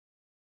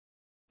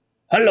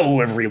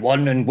Hello,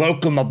 everyone, and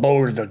welcome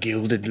aboard the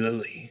Gilded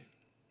Lily.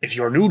 If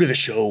you're new to the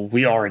show,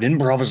 we are an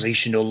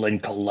improvisational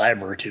and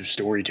collaborative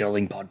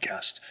storytelling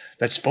podcast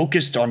that's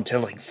focused on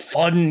telling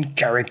fun,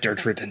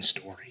 character-driven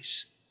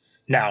stories.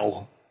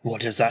 Now,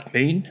 what does that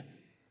mean?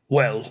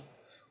 Well,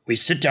 we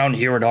sit down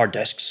here at our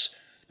desks,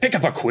 pick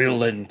up a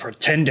quill, and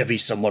pretend to be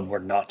someone we're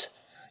not,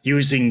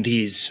 using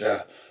these,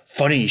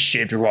 funny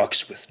shaped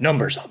rocks with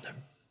numbers on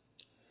them.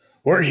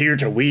 We're here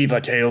to weave a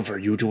tale for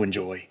you to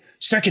enjoy,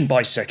 second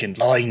by second,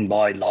 line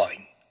by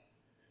line.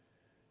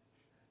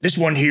 This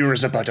one here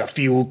is about a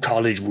few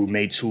college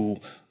roommates who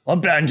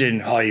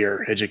abandon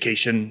higher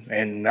education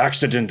and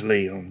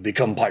accidentally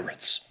become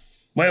pirates.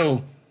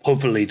 Well,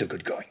 hopefully the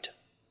good kind.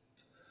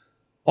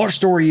 Our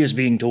story is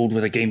being told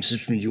with a game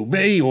system you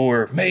may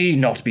or may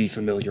not be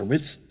familiar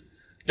with,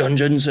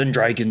 Dungeons &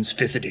 Dragons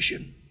 5th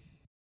edition.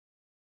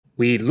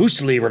 We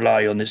loosely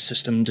rely on this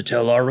system to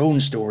tell our own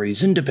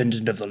stories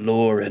independent of the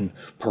lore and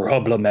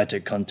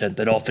problematic content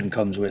that often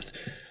comes with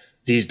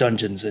these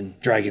Dungeons and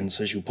Dragons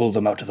as you pull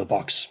them out of the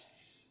box.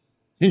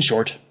 In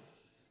short,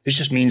 this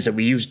just means that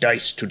we use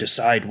dice to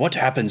decide what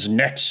happens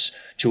next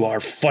to our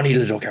funny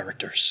little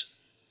characters.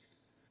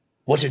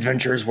 What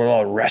adventures will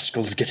our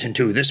rascals get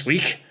into this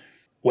week?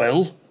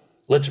 Well,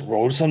 let's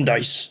roll some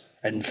dice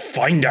and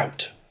find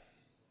out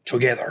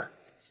together.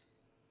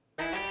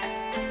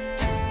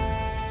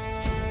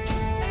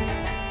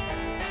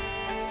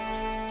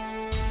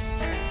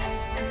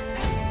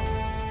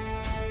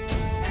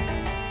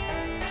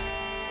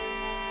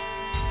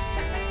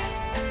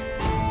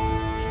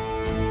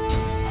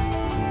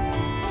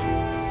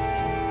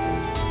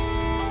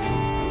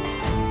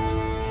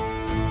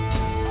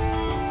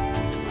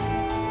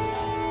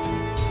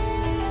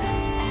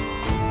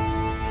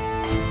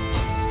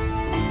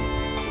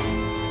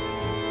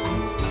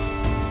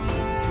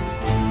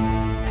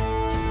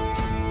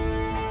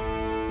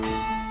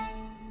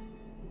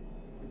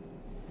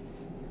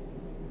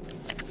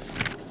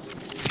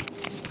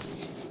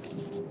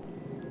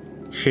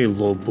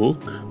 Hello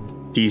book,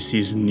 this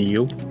is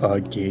Neil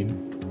again.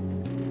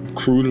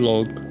 Crew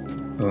log,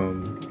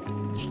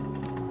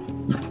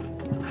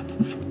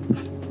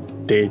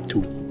 day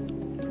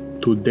 2.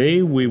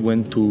 Today we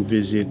went to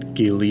visit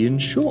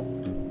Gillian's shop,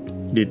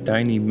 the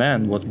tiny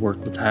man what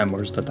worked with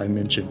hammers that I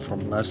mentioned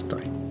from last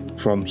time.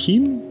 From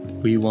him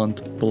we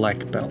want black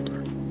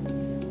powder.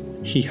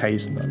 He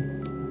has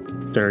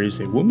none. There is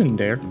a woman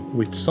there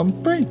with some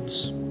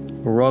brains,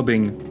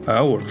 robbing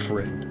our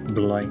friend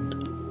blind.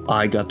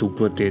 I got to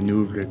put the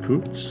new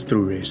recruits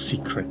through a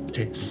secret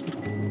test.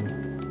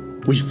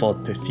 We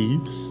fought the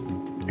thieves,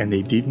 and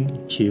they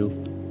didn't kill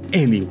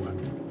anyone.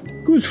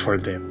 Good for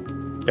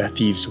them. The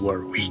thieves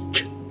were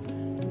weak.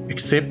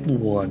 Except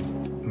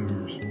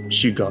one.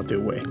 She got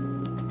away.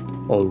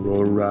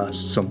 Aurora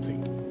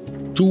something.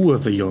 2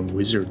 of the young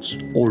wizards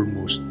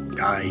almost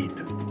died.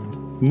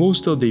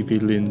 Most of the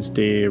villains,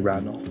 they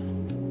ran off.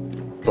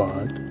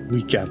 But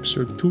we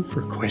captured 2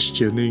 for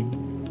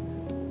questioning.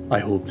 I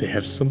hope they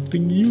have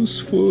something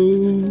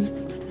useful.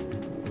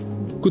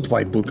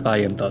 Goodbye, book. I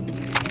am done.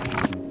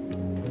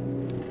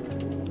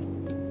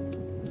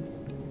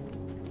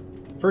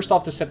 First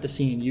off, to set the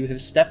scene, you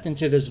have stepped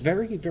into this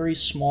very, very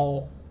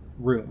small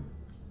room.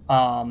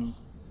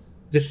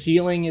 The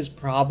ceiling is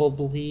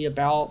probably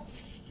about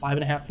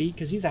 5.5 feet,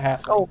 because he's a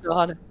halfling. Oh,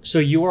 God. So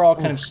you are all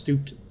kind of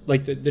stooped.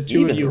 Like, the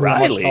two Even of you who are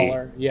much Riley.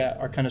 taller,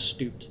 are kind of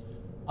stooped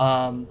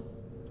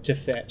to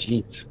fit.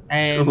 Jeez.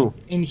 And Ooh.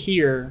 in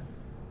here,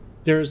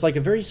 there's like a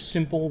very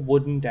simple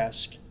wooden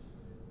desk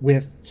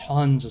with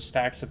tons of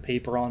stacks of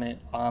paper on it.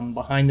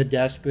 Behind the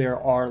desk, there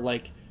are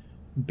like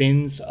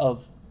bins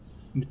of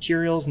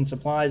materials and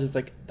supplies. It's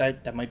like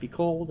that might be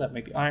coal, that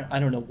might be iron. I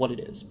don't know what it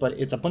is, but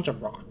it's a bunch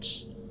of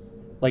rocks,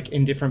 like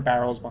in different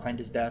barrels behind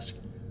his desk.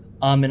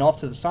 And off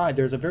to the side,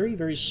 there's a very,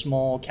 very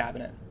small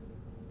cabinet,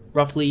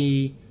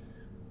 roughly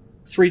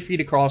 3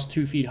 feet across,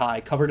 2 feet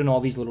high, covered in all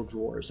these little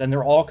drawers. And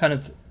they're all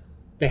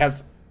they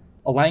have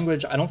a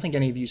language I don't think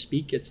any of you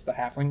speak. It's the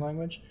halfling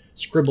language,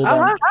 scribbled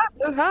on.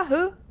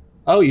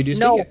 Oh, you do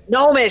speak No, it?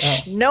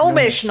 Gnomish, Oh,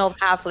 Gnomish, not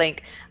halfling.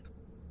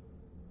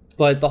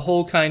 But the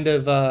whole kind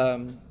of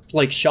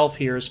like shelf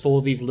here is full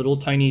of these little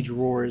tiny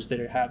drawers that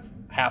have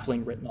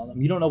halfling written on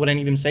them. You don't know what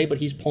any of them say, but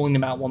he's pulling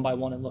them out one by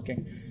one and looking.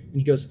 And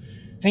he goes,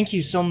 "Thank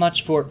you so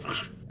much for,"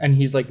 and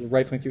he's like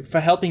rifling through, "for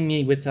helping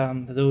me with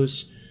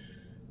those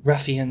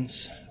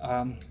ruffians.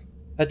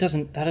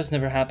 That has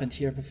never happened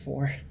here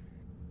before."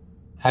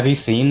 Have you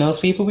seen those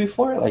people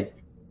before? Like,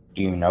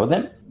 do you know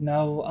them?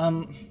 No,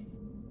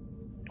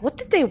 What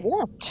did they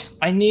want?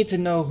 I need to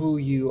know who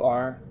you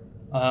are,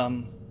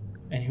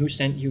 and who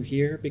sent you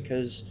here,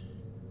 because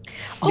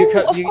Of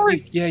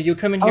course. you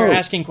come in here Oh.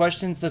 asking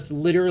questions. That's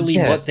literally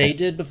Yeah. what they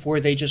did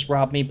before they just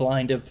robbed me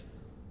blind of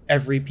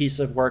every piece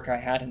of work I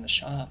had in the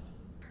shop.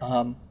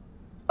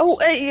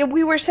 Yeah,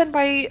 we were sent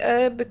by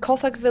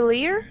Kothak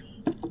Valir.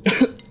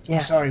 I'm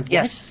sorry, what?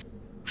 Yes.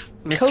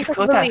 Mr. Kothak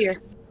Kotas. Valir.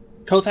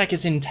 Kothak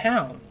is in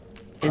town.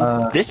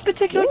 In this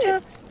particular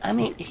town? I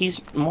mean,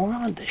 he's more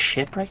on the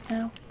ship right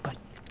now, but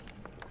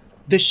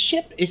The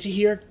ship is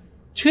here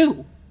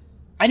too.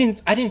 I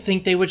didn't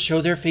think they would show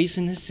their face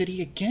in this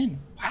city again.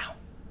 Wow.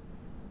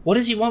 What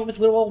does he want with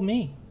little old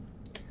me?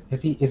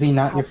 Is he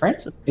not your friend?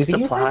 Is he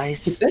your friend?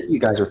 Supplies. He said you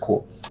guys are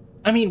cool.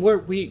 I mean,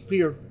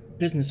 we are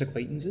business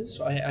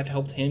acquaintances. I've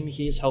helped him.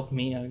 He has helped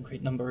me a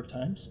great number of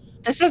times.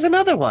 This is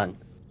another one.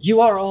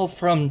 You are all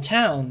from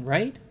town,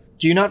 right?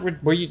 Do you not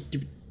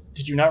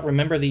did you not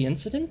remember the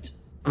incident?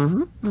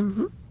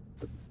 Mm-hmm.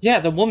 Yeah,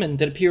 the woman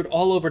that appeared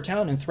all over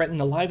town and threatened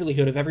the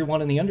livelihood of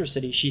everyone in the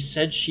Undercity. She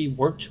said she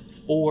worked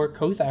for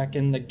Kothak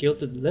and the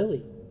Gilded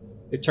Lily.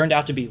 It turned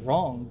out to be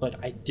wrong,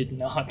 but I did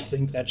not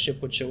think that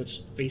ship would show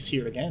its face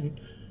here again.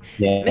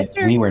 Yeah,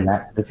 Mr. we were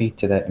not privy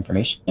to that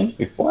information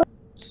before.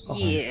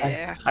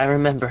 Yeah. I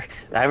remember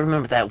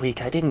that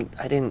week. I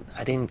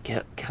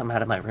didn't come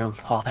out of my room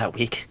all that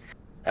week.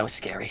 That was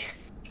scary.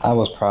 I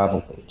was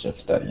probably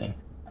just studying.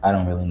 I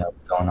don't really know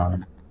what's going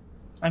on.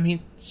 I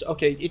mean,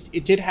 okay,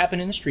 it did happen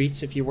in the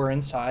streets. If you were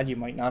inside, you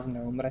might not have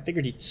known, but I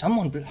figured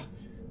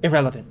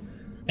irrelevant.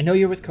 I know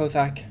you're with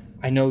Kothak.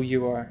 I know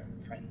you are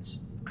friends.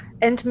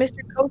 And Mr.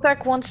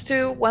 Kothak wants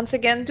to once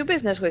again do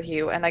business with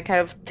you, and I kind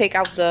of take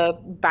out the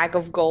bag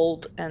of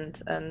gold and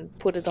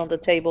put it on the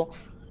table.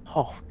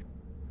 Oh,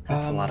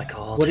 that's a lot of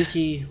gold. What does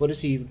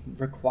he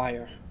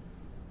require?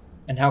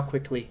 And how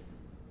quickly?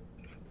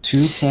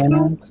 2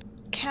 cannons.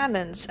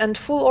 Cannons and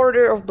full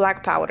order of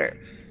black powder.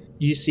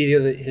 You see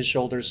his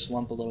shoulders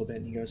slump a little bit,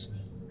 and he goes,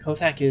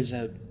 Kothak has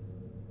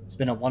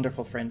been a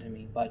wonderful friend to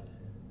me, but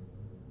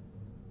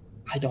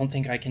I don't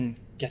think I can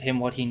get him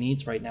what he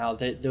needs right now.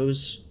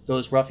 Those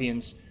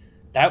ruffians,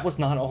 that was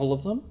not all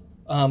of them.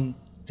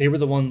 They were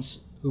the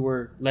ones who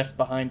were left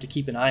behind to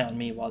keep an eye on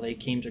me while they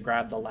came to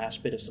grab the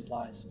last bit of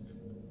supplies.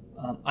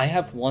 I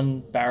have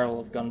 1 barrel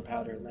of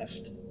gunpowder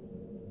left.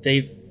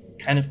 They've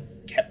kind of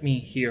kept me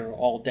here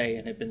all day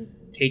and have been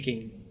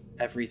taking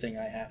everything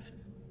I have.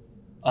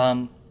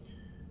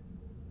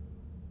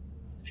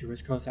 If you're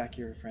with Kothak,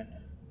 you're a friend.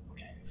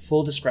 Okay.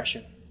 Full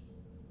discretion.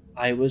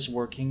 I was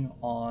working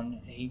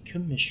on a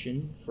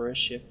commission for a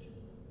ship,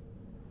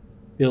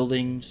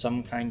 building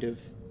some kind of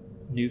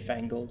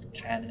newfangled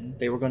cannon.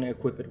 They were going to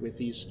equip it with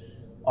these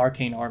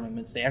arcane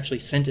armaments. They actually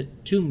sent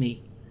it to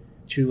me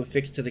to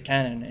affix to the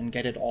cannon and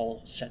get it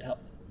all set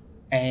up.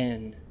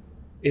 And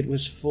it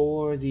was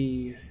for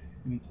the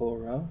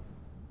Emporo.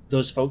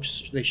 Those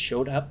folks, they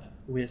showed up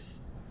with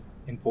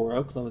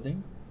Emporo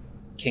clothing,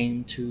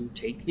 came to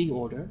take the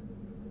order,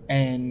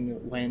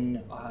 and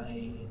when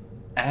I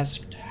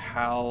asked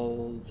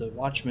how the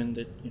watchman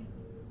that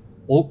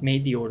Oak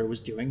made the order was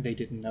doing, they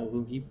didn't know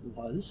who he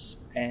was,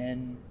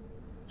 and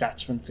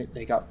that's when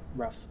they got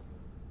rough.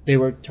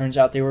 Turns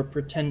out they were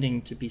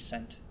pretending to be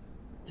sent.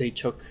 They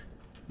took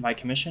my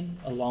commission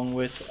along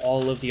with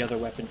all of the other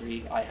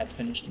weaponry I had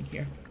finished in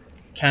here.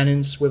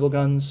 Cannons, swivel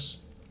guns,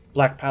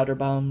 black powder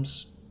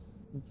bombs.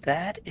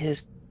 That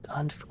is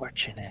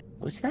unfortunate.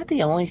 Was that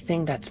the only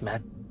thing that's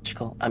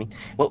magical? I mean,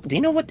 do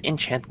you know what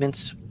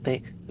enchantments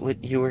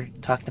you were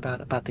talking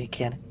about the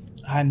cannon?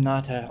 I'm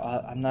not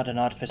an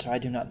artificer. I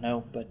do not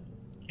know, but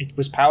it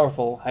was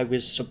powerful. It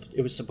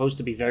was supposed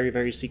to be very,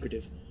 very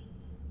secretive.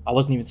 I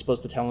wasn't even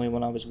supposed to tell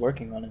anyone I was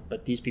working on it,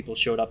 but these people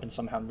showed up and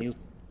somehow knew.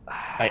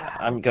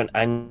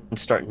 I'm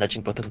starting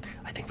nudging both of them.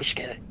 I think we should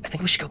get it. I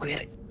think we should go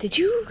get it. Did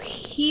you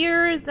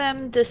hear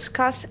them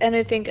discuss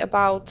anything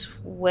about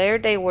where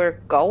they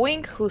were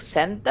going, who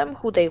sent them,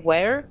 who they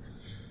were?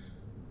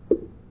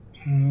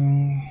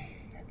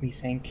 Let me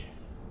think.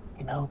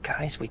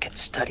 Guys, we could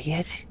study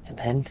it, and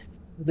then...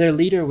 Their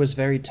leader was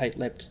very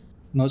tight-lipped,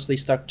 mostly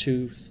stuck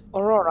to...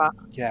 Aurora.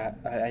 Yeah,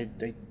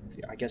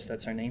 I guess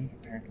that's her name,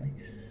 apparently.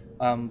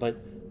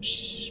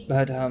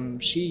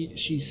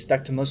 She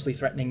stuck to mostly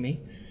threatening me,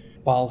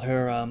 while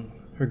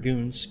her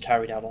goons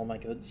carried out all my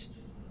goods.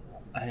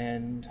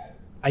 And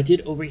I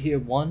did overhear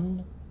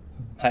one...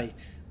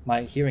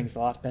 My hearing's a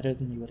lot better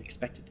than you would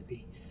expect it to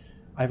be.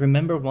 I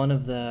remember one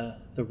of the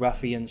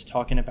ruffians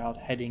talking about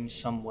heading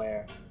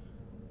somewhere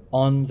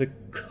on the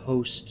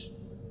coast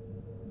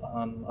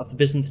of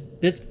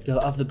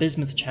the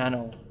Bismuth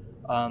Channel.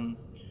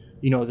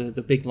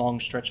 The big long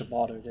stretch of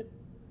water that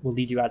will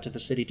lead you out to the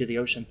city, to the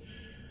ocean.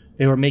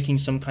 They were making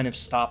some kind of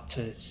stop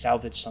to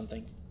salvage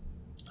something.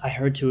 I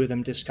heard 2 of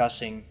them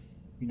discussing,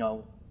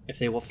 if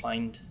they will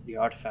find the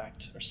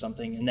artifact or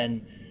something, and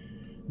then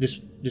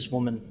this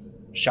woman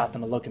shot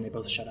them a look and they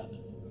both shut up.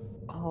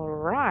 All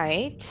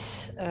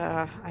right.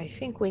 I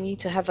think we need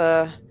to have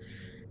a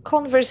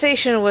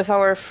conversation with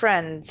our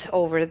friend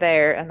over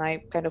there, and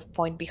I kind of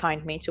point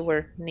behind me to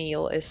where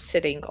Neil is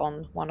sitting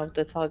on one of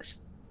the thugs.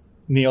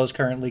 Neil's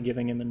currently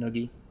giving him a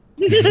noogie.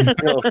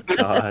 Oh,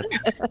 God.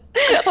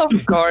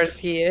 Of course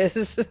he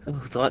is.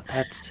 Oh,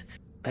 that's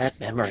bad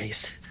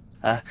memories.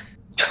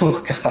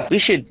 Oh God. We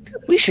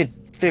should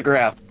figure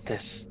out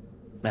this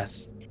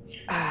mess.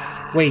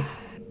 Wait,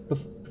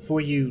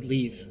 before you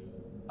leave,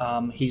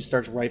 he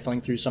starts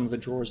rifling through some of the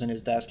drawers in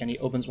his desk, and he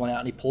opens one out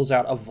and he pulls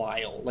out a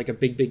vial, like a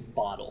big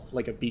bottle,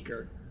 like a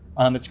beaker.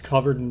 It's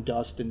covered in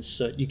dust and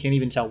soot. You can't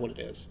even tell what it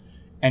is.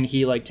 And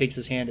he takes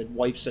his hand and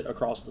wipes it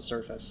across the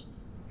surface.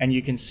 and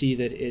you can see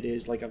that it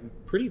is like a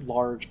pretty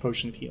large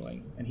potion of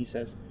healing. And he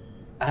says,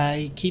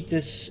 I keep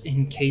this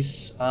in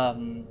case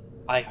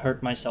I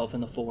hurt myself in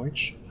the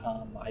forge.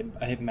 I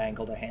have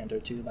mangled a hand or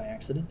two by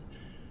accident.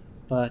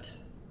 But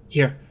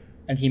here,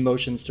 and he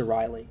motions to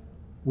Riley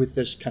with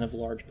this kind of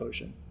large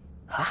potion.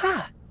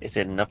 Ah, is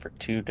it enough for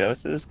 2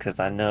 doses? Because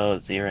I know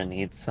Zira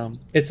needs some.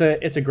 It's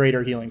a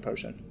greater healing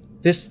potion.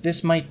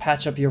 This might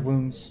patch up your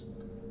wounds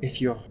if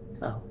you're...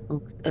 Oh,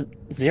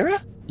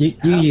 Zira? You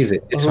use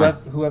it. It's fine.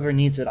 Whoever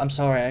needs it. I'm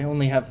sorry, I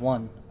only have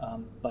one.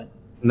 But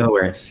No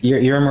worries.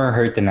 You're more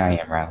hurt than I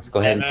am, Rouse. Go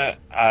ahead. And,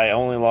 I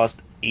only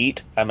lost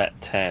 8. I'm at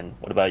 10.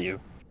 What about you?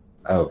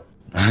 Oh.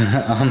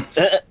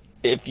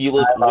 If you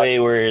look way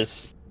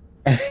worse.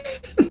 Is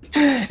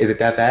it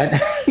that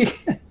bad?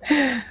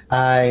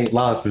 I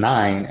lost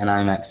 9 and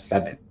I'm at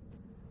 7.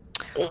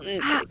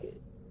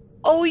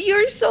 Oh,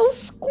 you're so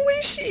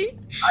squishy.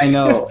 I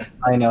know.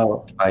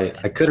 I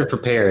could have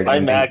prepared. My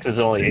max is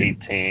only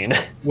 18.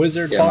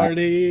 Wizard Yeah,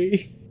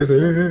 party!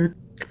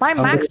 My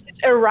max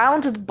is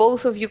around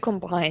both of you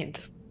combined.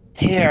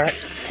 Here,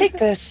 take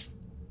this.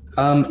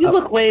 You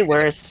look way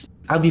worse.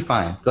 I'll be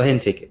fine. Go ahead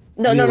and take it.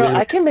 No.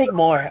 I can make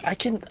more.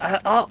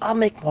 I'll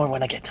make more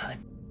when I get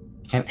time.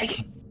 Can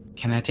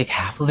I take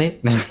half of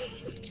it? I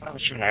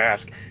was trying to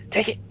ask.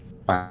 Take it.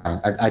 Fine.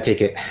 I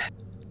take it.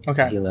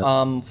 Okay. Heal up.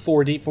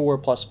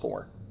 4d4 plus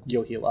 4.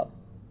 You'll heal up.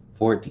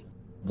 40.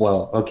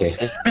 Well, okay.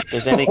 If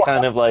there's any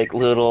kind of like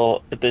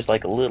little, if there's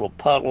like a little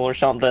puddle or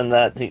something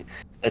that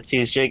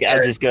she's drinking,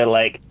 I just go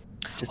like,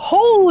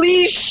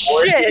 Holy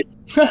shit!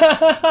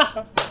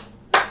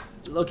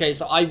 Okay,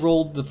 so I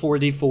rolled the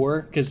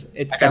 4d4 because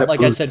it I sounded got a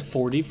like I boost. said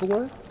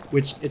 44,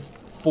 which it's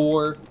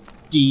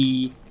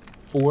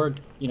 4d4,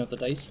 you know, the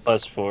dice.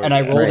 plus 4. And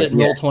I rolled Right, it in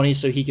yeah. Roll20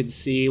 so he could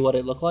see what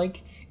it looked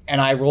like, and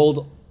I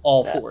rolled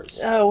all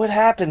 4s.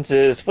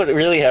 What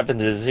really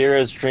happens is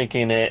Zero's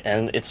drinking it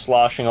and it's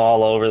sloshing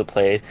all over the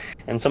place,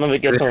 and some of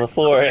it gets on the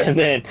floor, and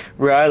then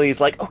Riley's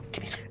like, "Oh,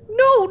 give me some."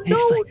 No,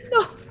 He's like-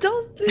 no,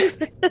 don't do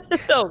that.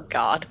 Oh,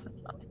 God.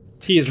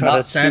 He is trying not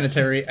to scoop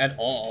sanitary at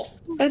all.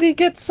 And he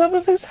gets some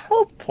of his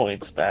health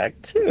points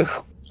back too.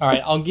 All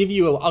right, I'll give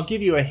you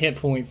a hit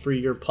point for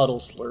your puddle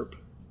slurp.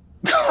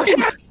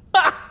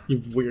 You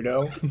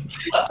weirdo.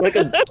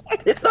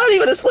 It's not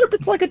even a slurp.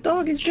 It's like a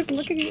dog. He's just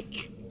looking at.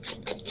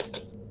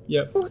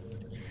 Yep.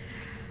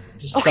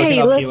 Just Okay, sucking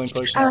up let's, healing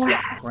potions off the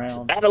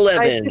ground. At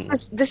 11.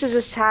 This is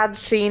a sad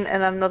scene,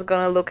 and I'm not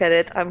gonna look at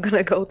it. I'm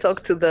gonna go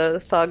talk to the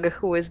thug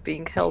who is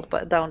being held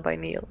down by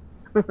Neil.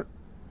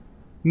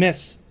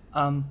 Miss,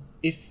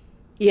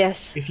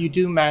 Yes. if you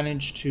do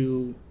manage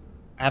to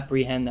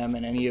apprehend them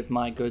and any of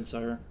my goods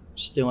are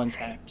still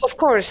intact. Of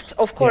course,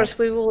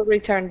 we will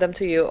return them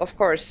to you. Of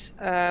course,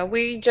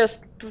 we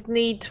just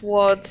need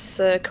what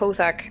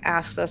Kothak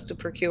asks us to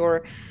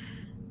procure.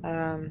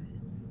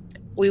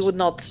 We would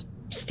not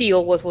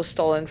steal what was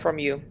stolen from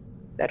you.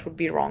 That would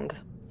be wrong.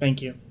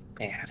 Thank you.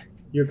 Man.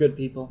 You're good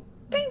people.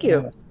 Thank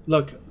you.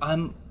 Look,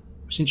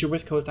 since you're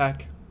with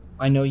Kothak,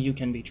 I know you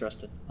can be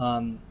trusted.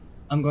 I'm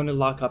going to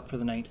lock up for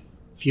the night.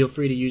 Feel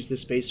free to use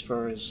this space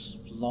for as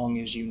long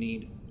as you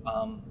need.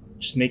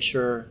 Just make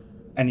sure,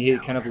 and he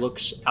kind of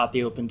looks out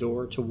the open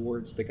door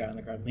towards the guy on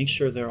the ground. Make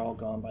sure they're all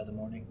gone by the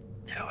morning.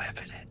 No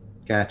evidence.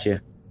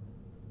 Gotcha.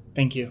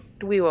 Thank you.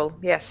 We will.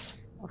 Yes,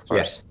 of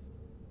course.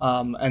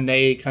 And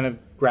they kind of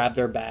grab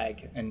their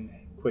bag and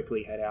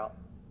quickly head out.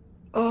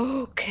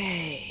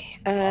 Okay.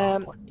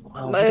 Well,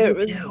 what do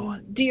we do?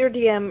 Dear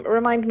DM,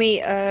 remind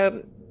me.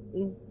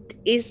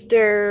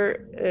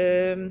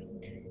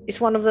 Is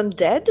one of them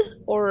dead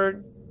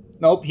or?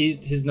 Nope,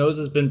 his nose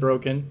has been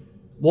broken.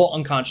 Well,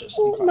 unconscious.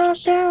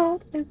 Knocked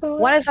out.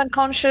 One is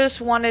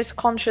unconscious, one is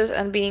conscious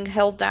and being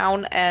held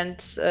down, and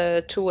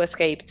 2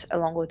 escaped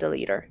along with the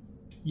leader.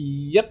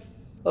 Yep.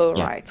 All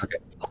Yeah, right. okay.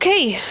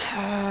 Okay.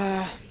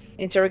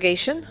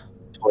 Interrogation.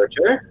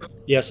 Torture?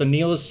 Yeah, so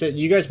Neil is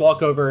you guys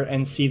walk over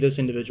and see this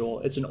individual.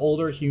 It's an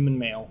older human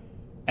male,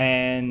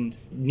 and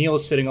Neil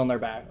is sitting on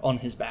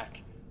his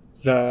back.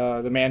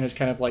 The man is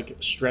kind of like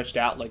stretched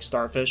out like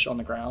starfish on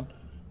the ground,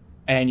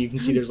 and you can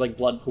see there's like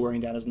blood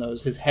pouring down his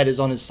nose. His head is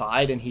on his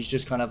side, and he's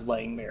just kind of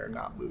laying there,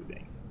 not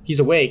moving.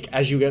 He's awake.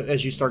 As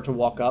you start to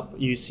walk up,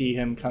 you see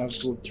him kind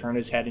of turn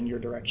his head in your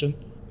direction,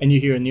 and you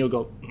hear Neil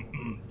go,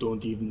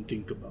 "Don't even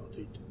think about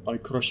it. I'll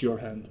crush your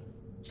hand."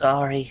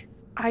 Sorry.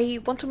 I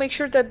want to make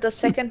sure that the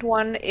second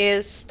one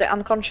is the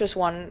unconscious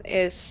one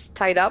is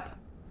tied up.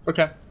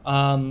 Okay.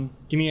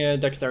 Give me a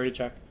dexterity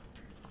check.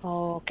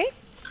 Okay.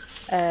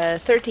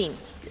 13.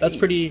 That's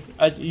pretty.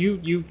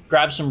 You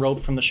grab some rope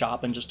from the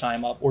shop and just tie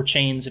him up, or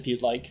chains if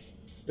you'd like.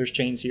 There's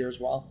chains here as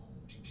well.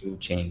 Ooh,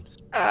 chains.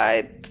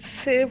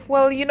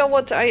 Well, you know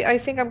what? I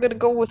think I'm gonna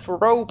go with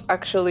rope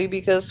actually,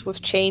 because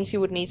with chains you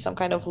would need some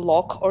kind of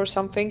lock or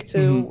something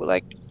to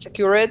like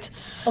secure it.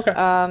 Okay.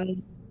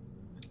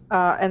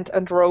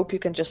 And rope you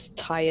can just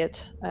tie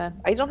it.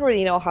 I don't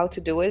really know how to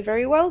do it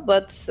very well,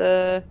 but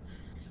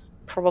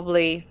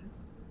probably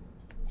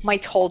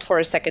might hold for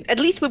a second. At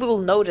least we will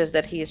notice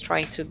that he is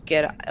trying to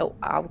get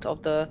out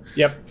of the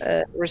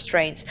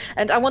restraints.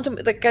 And I want to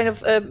like kind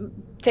of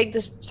take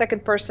this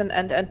second person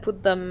and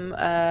put them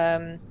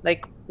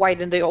like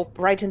right in the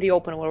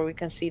open where we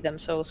can see them,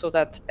 so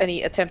that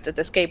any attempted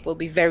escape will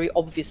be very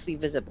obviously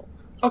visible.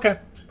 Okay,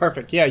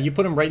 perfect. Yeah, you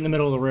put him right in the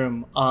middle of the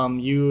room.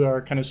 You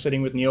are kind of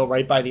sitting with Neil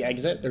right by the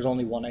exit. There's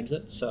only one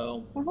exit,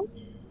 so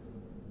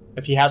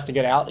if he has to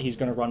get out, he's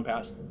going to run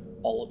past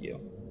all of you.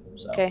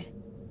 So. Okay.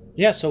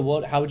 Yeah.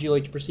 So how would you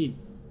like to proceed?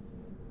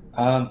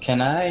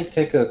 Can I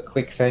take a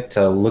quick sec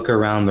to look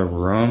around the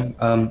room?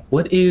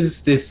 What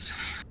is this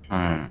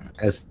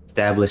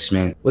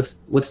establishment?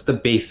 What's the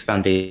base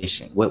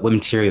foundation? What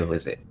material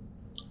is it?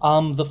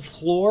 The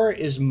floor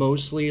is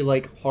mostly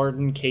like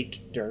hardened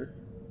caked dirt.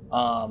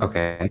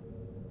 Okay.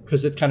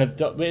 Because it's kind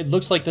of it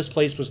looks like this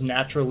place was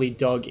naturally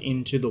dug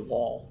into the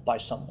wall by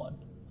someone.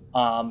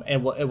 And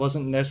it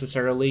wasn't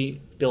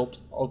necessarily built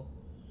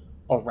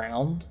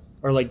around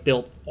or like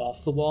built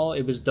off the wall.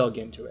 It was dug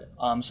into it.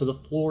 So the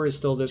floor is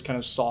still this kind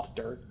of soft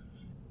dirt,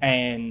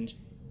 and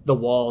the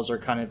walls are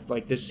kind of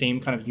like this same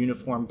kind of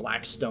uniform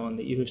black stone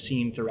that you have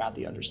seen throughout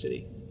the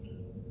Undercity.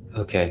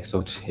 Okay, so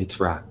it's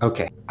rock.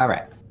 Okay, all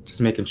right. Just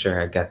making sure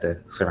I got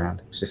the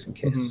surroundings just in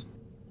case. Mm-hmm.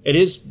 It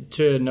is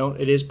to note,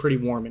 it is pretty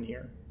warm in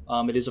here.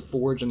 It is a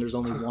forge, and there's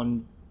only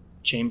one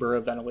chamber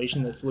of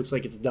ventilation that looks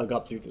like it's dug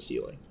up through the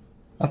ceiling.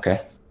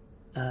 Okay.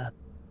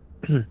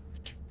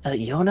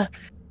 Yona,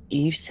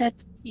 you said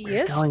we're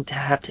Yes. going to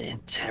have to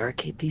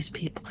interrogate these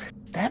people.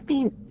 Does that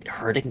mean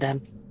hurting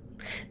them?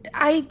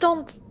 I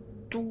don't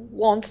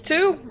want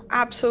to.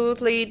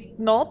 Absolutely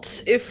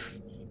not. If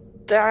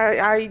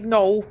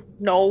no,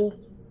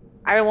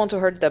 I don't want to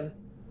hurt them.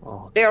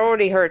 Oh, They're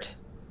already hurt.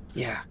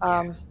 yeah.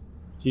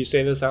 Do you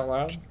say this out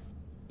loud?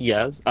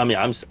 Yes. I mean,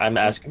 I'm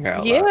asking her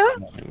out Yeah.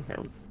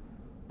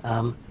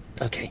 loud.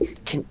 Okay.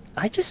 Can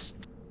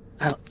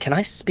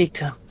I speak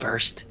to him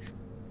first?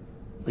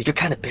 Well, you're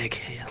kind of big,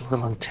 a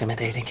little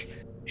intimidating.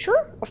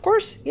 Sure, of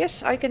course.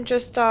 Yes, I can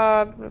just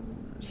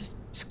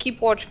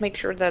keep watch, make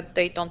sure that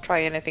they don't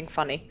try anything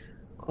funny.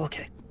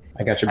 Okay.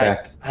 I got your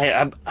back.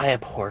 I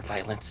abhor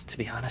violence, to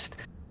be honest.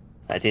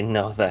 I didn't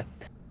know that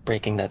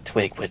breaking that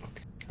twig would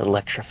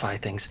electrify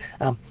things.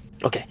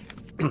 Okay.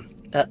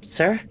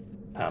 Sir?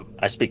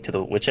 I speak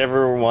to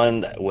whichever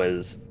one that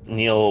was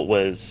Neil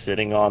was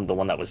sitting on, the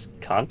one that was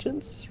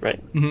Conscience, right?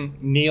 Mm-hmm.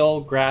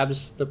 Neil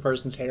grabs the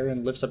person's hair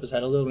and lifts up his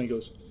head a little, and he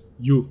goes,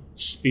 "You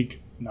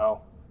speak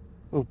now."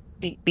 Ooh,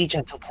 be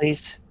gentle,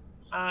 please.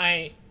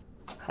 I.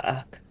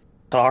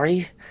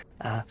 Sorry.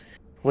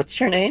 What's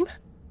your name?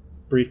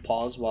 Brief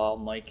pause while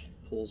Mike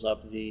pulls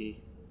up the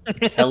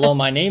 "Hello,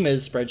 my name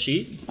is"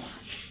 spreadsheet.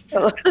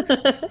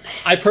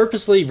 I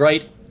purposely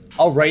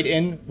I'll write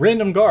in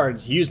random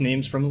guards, use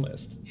names from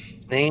list.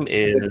 Name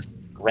is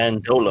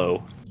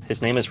Randolo.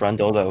 His name is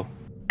Randolo.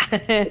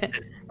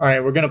 All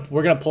right, we're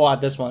gonna pull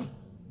out this one.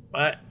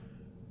 My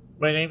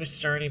name is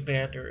Cerny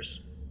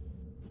Banders.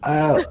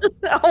 Oh.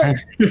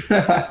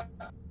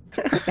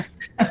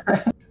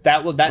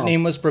 That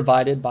name was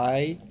provided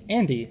by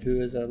Andy, who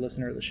is a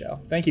listener of the show.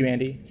 Thank you,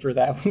 Andy, for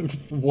that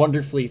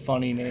wonderfully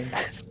funny name.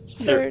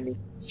 Cerny.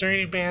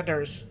 Cerny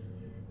Banders.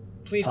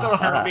 Please don't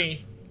hurt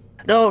me.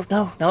 No.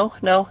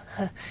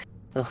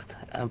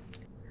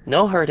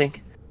 No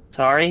hurting.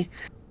 Sorry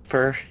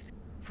for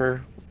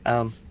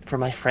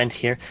my friend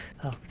here.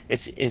 Oh,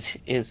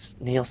 is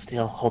Neil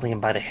still holding him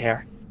by the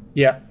hair?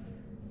 Yeah,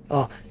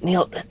 Oh,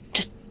 Neil,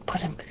 just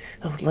put him.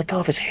 Oh, let go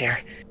of his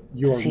hair.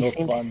 you are Does he no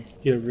seem- fun.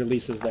 He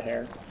releases the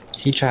hair.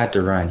 He tried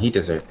to run. He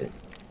deserved it.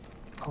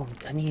 Oh,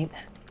 I mean,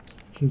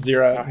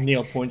 Zira, Sorry.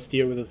 Neil points to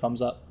you with a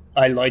thumbs up.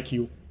 I like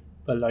you.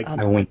 I like you.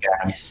 I wink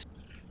at him.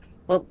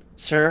 well,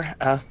 sir,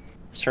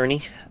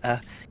 Cerny,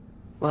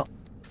 well,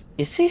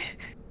 you see,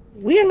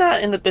 we are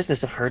not in the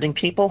business of hurting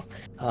people.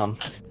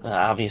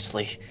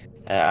 Obviously,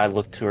 I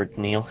look toward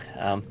Neil,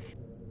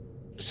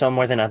 some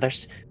more than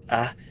others.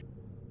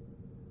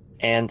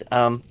 And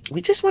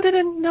we just wanted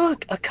to know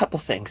a couple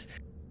things,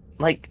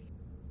 like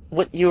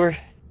what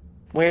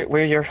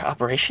where your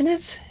operation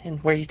is,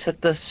 and where you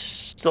took the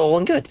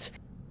stolen goods.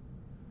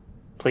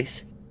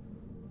 Please.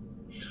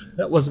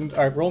 That wasn't.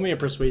 All right, roll me a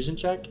persuasion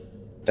check.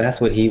 That's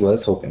what he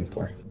was hoping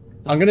for.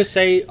 I'm gonna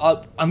say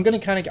I'm gonna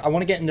kind of I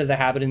want to get into the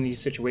habit in these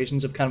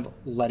situations of kind of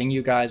letting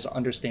you guys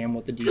understand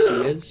what the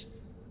DC is.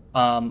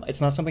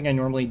 It's not something I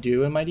normally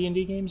do in my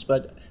D&D games,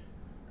 but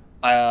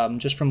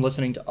just from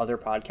listening to other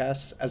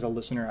podcasts as a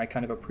listener, I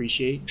kind of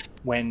appreciate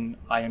when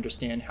I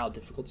understand how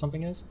difficult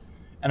something is.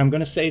 And I'm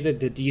gonna say that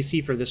the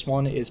DC for this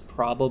one is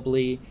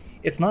probably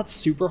it's not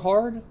super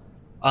hard,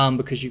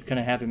 because you kind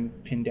of have him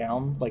pinned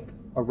down. Like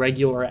a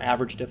regular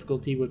average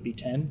difficulty would be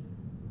 10.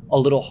 A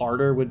little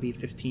harder would be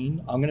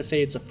 15. I'm going to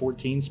say it's a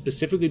 14,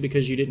 specifically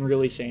because you didn't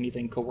really say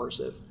anything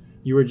coercive.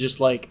 You were just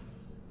like,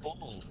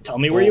 tell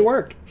me where you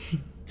work.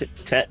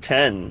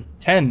 10.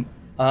 10.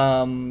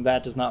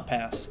 That does not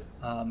pass.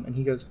 And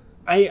he goes,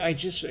 I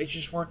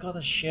just work on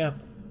the ship.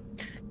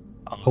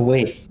 Oh,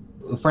 wait.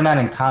 If we're not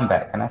in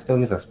combat, can I still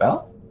use a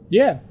spell?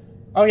 yeah.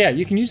 Oh, yeah,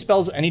 you can use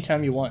spells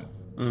anytime you want.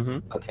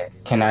 Mm-hmm. Okay.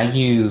 Can I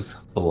use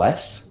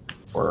Bless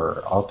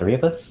for all three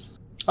of us?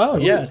 Oh,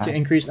 yeah, time. to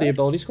increase the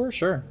ability score?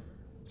 Sure.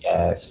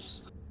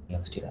 Yes.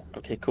 let's do that.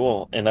 Okay,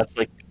 cool. And that's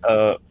like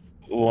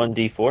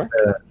 1d4?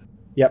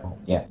 Yep.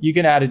 Yeah. You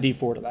can add a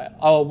d4 to that.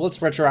 Oh, let's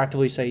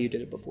retroactively say you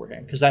did it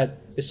beforehand, because that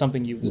is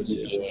something you would do.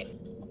 Yeah,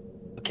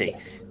 Okay.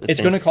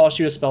 It's going to cost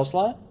you a spell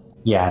slot.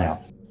 I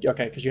know.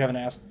 Okay, because you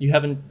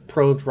haven't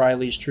probed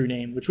Riley's true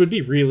name, which would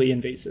be really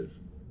invasive.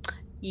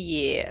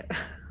 Yeah.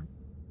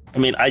 I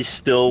mean, I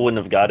still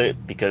wouldn't have got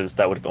it because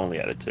that would have only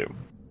added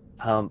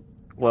 2.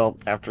 Well,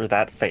 after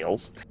that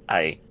fails,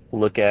 I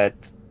look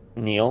at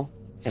Neil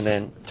and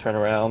then turn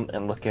around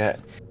and look at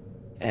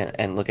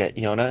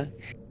Yona,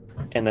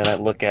 and then I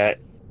look at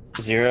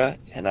Zira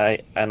and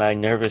I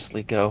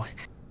nervously go,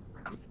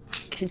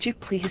 "Could you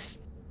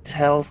please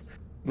tell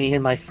me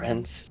and my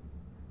friends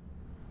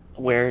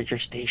where you're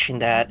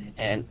stationed at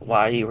and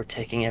why you were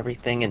taking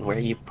everything and where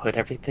you put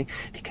everything?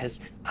 Because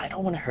I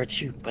don't want to hurt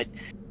you, but..."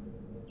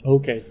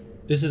 Okay,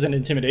 this is an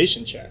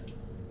intimidation check.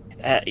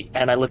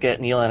 And I look at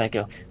Neil and I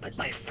go, "But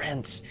my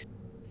friends,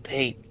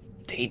 they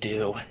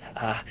do.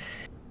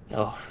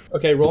 No."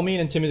 Okay, roll me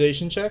an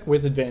intimidation check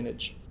with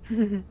advantage.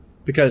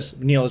 Because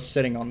Neil is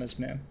sitting on this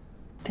man.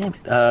 Damn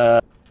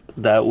it.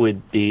 That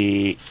would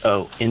be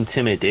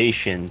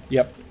intimidation.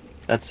 Yep.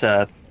 That's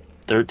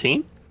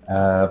 13.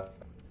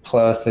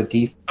 Plus a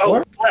D4.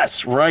 Oh,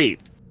 that's right.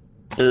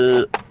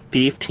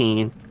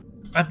 15.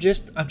 I'm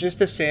just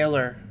a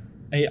sailor.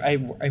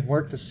 I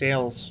work the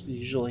sails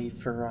usually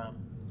for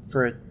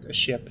a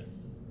ship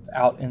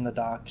out in the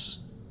docks,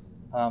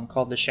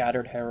 called the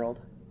Shattered Herald.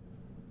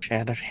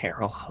 Shattered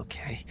Herald.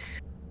 Okay.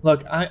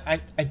 Look, I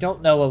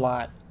don't know a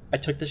lot. I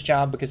took this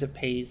job because it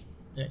pays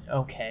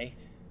okay.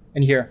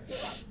 And here,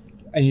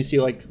 and you see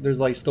like there's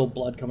like still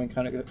blood coming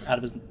kind of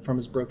out of from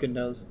his broken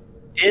nose.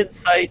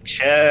 Insight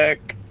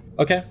check.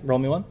 Okay, roll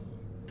me one.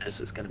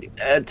 This is gonna be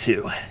bad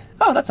too.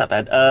 Oh, that's not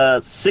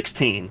bad.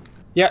 16.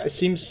 Yeah, it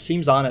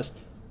seems honest.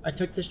 I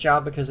took this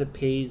job because it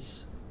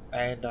pays,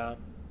 and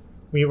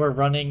we were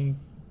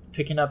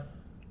picking up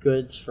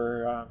goods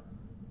for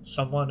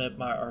someone that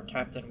our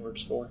captain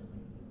works for.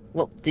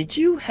 Well, did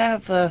you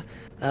have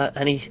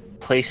any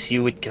place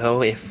you would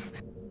go if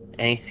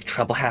any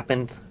trouble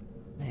happened?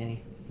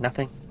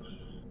 Nothing?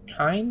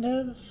 Kind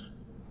of.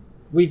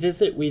 We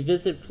visit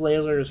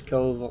Flayler's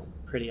Cove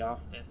pretty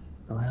often.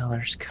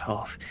 Flayler's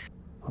Cove.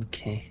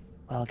 Okay.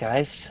 Well,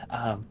 guys,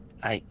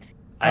 I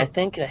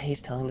think that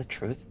he's telling the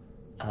truth.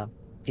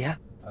 Yeah.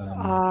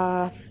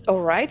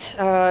 All right.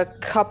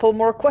 Couple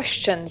more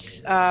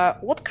questions.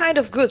 What kind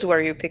of goods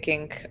were you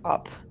picking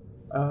up?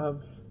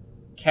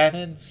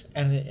 Cannons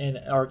and an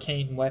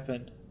arcane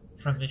weapon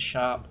from this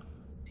shop.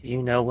 Do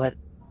you know what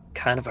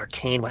kind of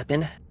arcane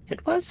weapon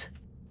it was?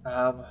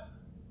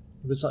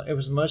 It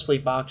was mostly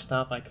boxed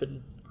up. I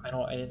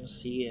didn't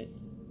see it.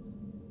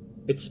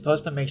 It's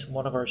supposed to make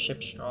one of our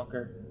ships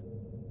stronger.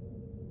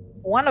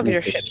 One of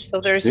your ships, so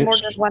there's more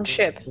than one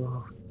ship.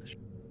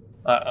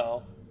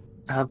 Uh-oh.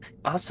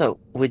 Also,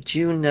 would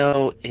you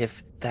know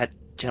if that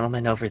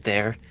gentleman over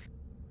there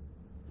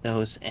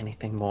knows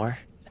anything more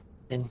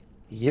than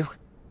you?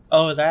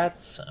 Oh,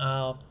 that's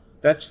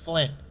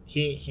Flint.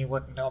 He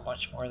wouldn't know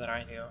much more than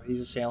I do. He's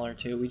a sailor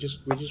too. We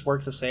just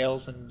work the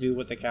sails and do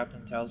what the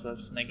captain tells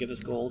us, and they give us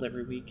gold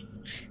every week.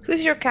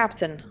 Who's your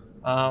captain?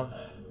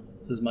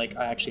 This is Mike.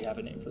 I actually have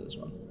a name for this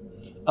one.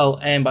 Oh,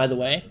 and by the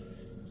way,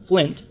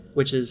 Flint,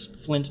 which is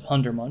Flint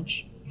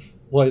Hundermunch,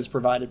 was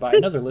provided by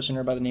another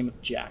listener by the name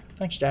of Jack.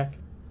 Thanks, Jack.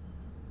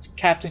 It's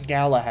Captain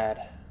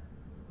Galahad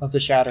of the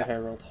Shattered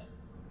Herald.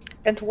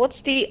 And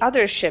what's the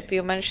other ship?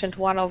 You mentioned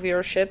one of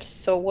your ships,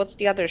 so what's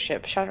the other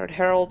ship? Shattered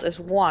Herald is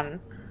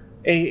one.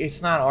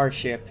 It's not our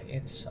ship.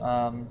 It's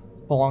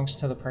belongs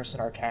to the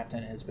person our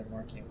captain has been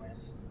working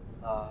with.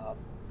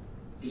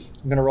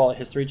 I'm gonna roll a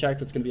history check.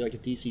 That's gonna be like a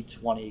DC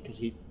 20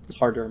 because it's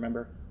hard to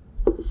remember.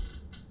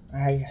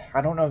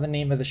 I don't know the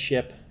name of the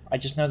ship. I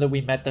just know that we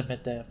met them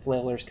at the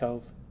Flayler's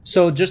Cove.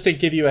 So just to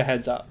give you a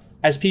heads up,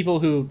 as people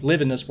who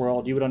live in this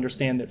world, you would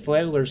understand that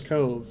Flayler's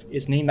Cove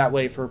is named that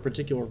way for a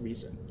particular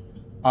reason.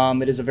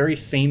 It is a very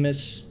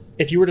famous...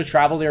 If you were to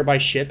travel there by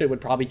ship, it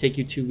would probably take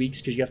you 2 weeks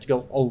because you have to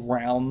go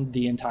around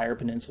the entire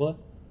peninsula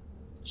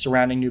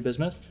surrounding New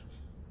Bismuth.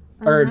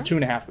 Or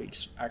 2.5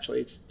 weeks,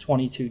 actually. It's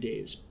 22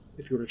 days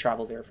if you were to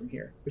travel there from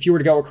here. If you were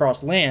to go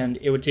across land,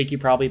 it would take you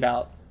probably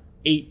about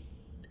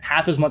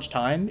half as much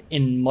time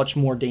in much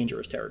more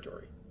dangerous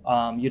territory.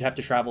 You'd have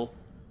to travel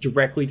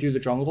directly through the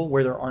jungle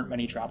where there aren't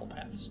many travel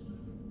paths.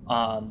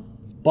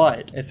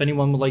 But if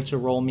anyone would like to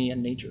roll me a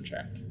nature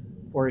check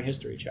or a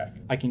history check,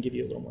 I can give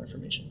you a little more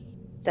information.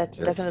 That's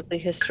definitely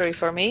history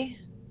for me.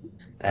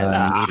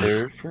 That's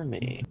neither for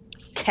me.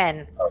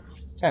 10.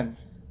 10.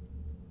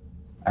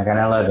 I got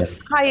an 11.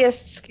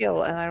 Highest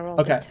skill, and I rolled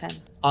a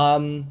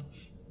 10.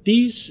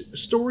 These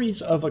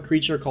stories of a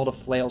creature called a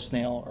flail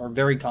snail are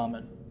very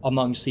common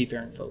among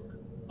seafaring folk.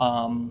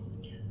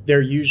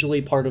 They're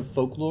usually part of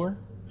folklore,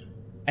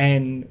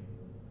 and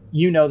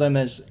you know them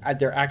as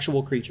they're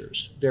actual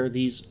creatures. They're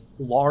these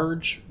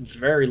large,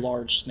 very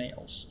large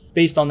snails.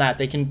 Based on that,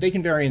 they can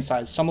vary in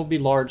size. Some would be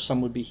large, some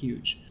would be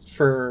huge.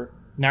 For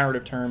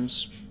narrative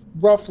terms,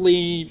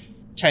 roughly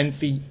 10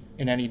 feet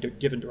in any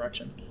given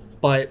direction.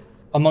 But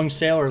among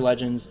sailor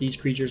legends, these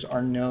creatures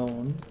are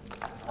known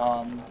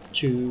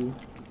to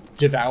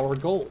devour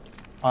gold.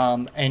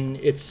 And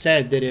it's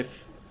said that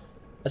if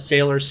a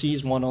sailor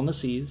sees one on the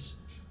seas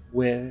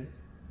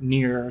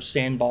near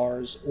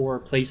sandbars or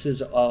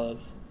places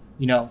of,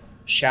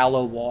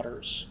 shallow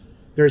waters,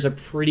 there's a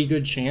pretty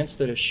good chance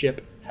that a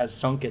ship has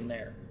sunk in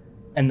there.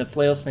 And the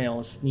flail snail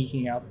is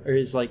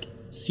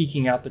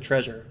seeking out the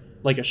treasure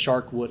like a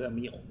shark would a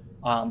meal,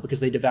 because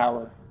they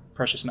devour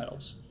precious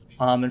metals.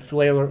 And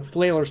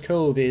Flailor's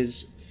Cove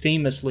is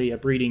famously a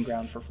breeding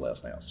ground for flail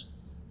snails.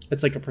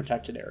 It's like a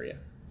protected area.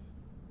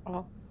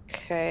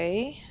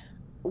 Okay.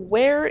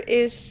 Where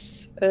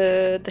is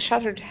the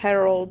Shattered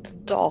Herald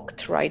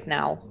docked right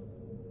now?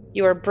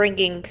 You are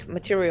bringing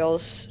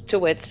materials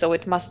to it, so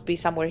it must be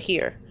somewhere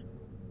here.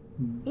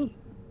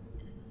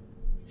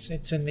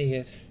 It's in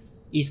the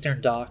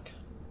eastern dock,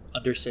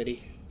 Undercity.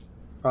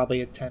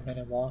 Probably a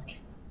 10-minute walk.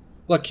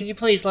 Look, can you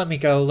please let me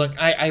go? Look,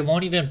 I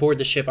won't even board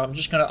the ship.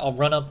 I'll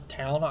run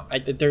uptown.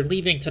 They're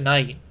leaving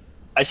tonight.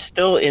 I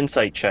still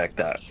insight check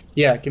that.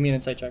 Yeah, give me an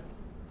insight check.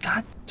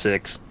 God,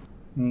 6.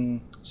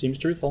 Seems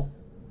truthful.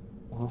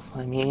 Well,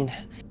 I mean,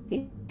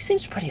 he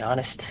seems pretty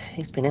honest.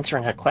 He's been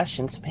answering our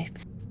questions. Maybe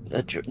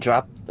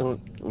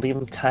leave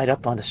him tied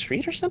up on the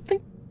street or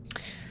something?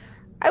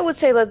 I would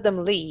say let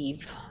them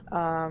leave.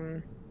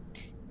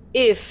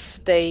 If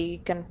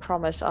they can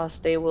promise us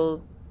they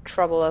will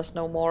trouble us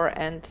no more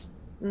and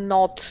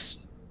not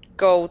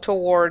go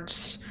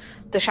towards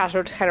the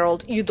Shattered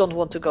Herald. You don't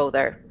want to go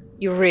there.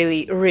 You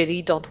really,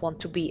 really don't want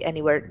to be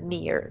anywhere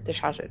near the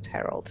Shattered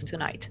Herald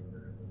tonight.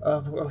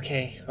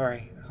 Okay,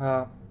 alright.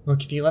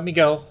 Look, if you let me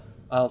go,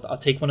 I'll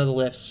take one of the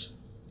lifts,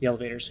 the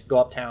elevators, go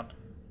uptown,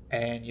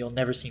 and you'll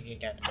never see me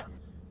again.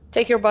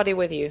 Take your body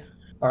with you.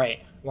 Alright,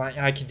 well,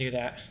 I can do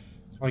that.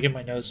 I'll get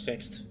my nose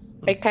fixed.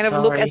 I kind of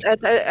look at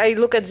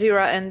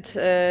Zira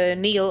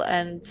and Neil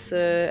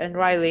and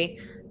Riley.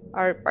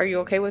 Are you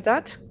okay with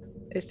that?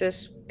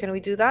 Can we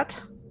do that?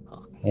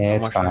 Yeah,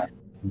 it's fine.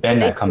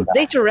 Ben, come back.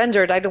 They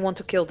surrendered. I don't want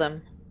to kill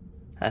them.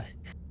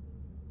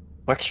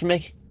 Works for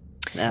me.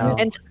 Now.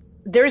 And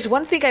there's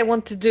one thing I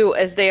want to do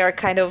as they are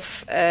kind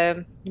of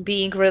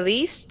being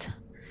released.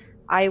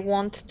 I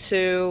want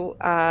to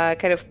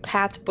kind of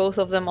pat both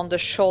of them on the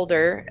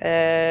shoulder,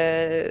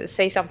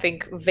 say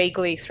something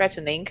vaguely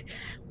threatening,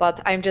 but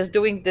I'm just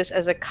doing this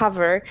as a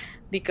cover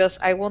because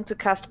I want to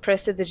cast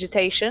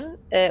Prestidigitation,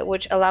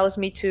 which allows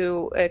me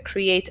to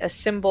create a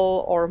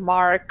symbol or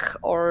mark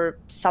or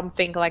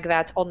something like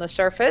that on the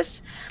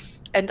surface.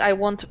 And I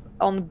want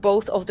on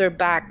both of their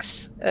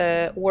backs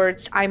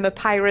words, "I'm a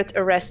pirate,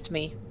 arrest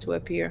me," to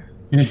appear.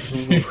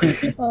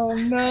 Oh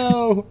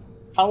no!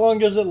 How long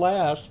does it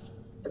last?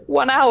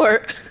 1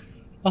 hour.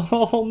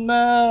 Oh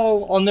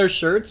no! On their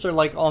shirts or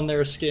like on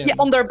their skin? Yeah,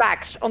 on their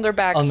backs. On their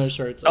backs. On their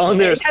shirts. On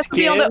their it has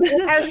skin.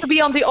 it has to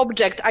be on the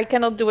object. I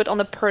cannot do it on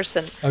a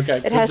person.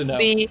 Okay. It has to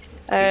be,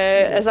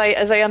 as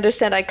I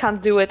understand, I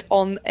can't do it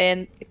on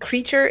a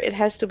creature. It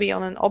has to be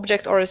on an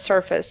object or a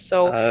surface.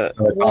 So it's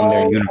on their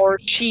wall uniform. or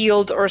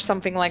shield or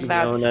something like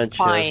that. Yona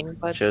Fine,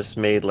 but just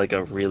made like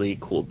a really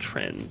cool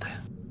trend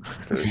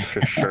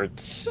for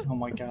shirts Oh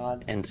my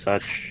god! and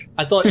such.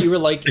 I thought you were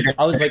like,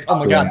 I was like, oh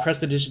my god,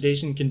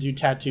 Prestidigitation can do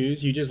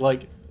tattoos. You just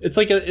like, it's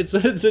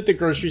at the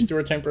grocery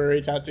store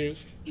temporary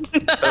tattoos.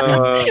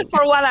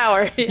 for 1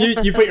 hour.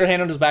 You put your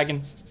hand on his back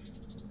and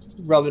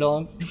rub it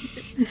on.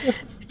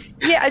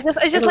 Yeah, I just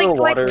a like little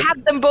water.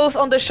 pat them both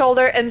on the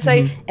shoulder and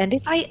say, "And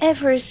if I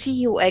ever see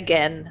you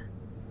again,"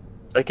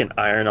 It's like an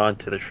iron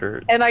onto the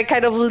shirt. and I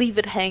kind of leave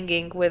it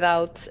hanging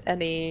without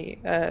any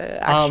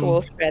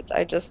actual threat.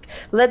 I just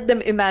let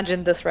them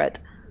imagine the threat.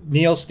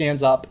 Neil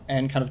stands up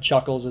and kind of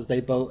chuckles as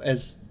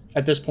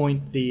at this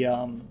point the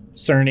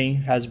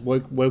Cerny has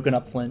woken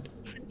up Flint,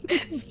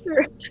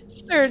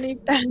 Cerny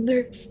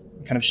Panders.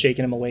 kind of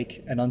shaken him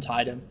awake and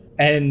untied him,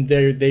 and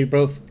they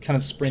both kind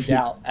of sprint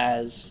out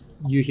as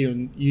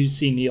you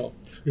see Neil.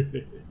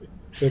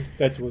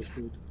 that was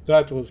good.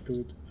 That was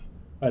good.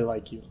 I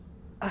like you.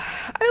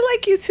 I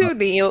like you too,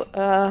 Neil.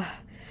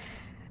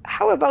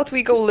 How about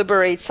we go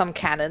liberate some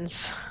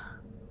cannons?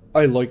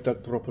 I like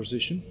that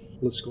proposition.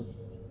 Let's go.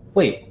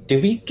 Wait,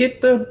 did we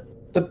get the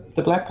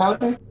black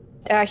powder?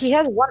 He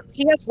has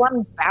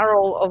one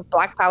barrel of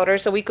black powder,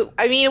 so we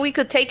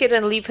could take it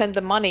and leave him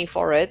the money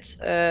for it,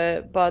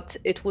 but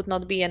it would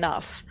not be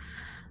enough.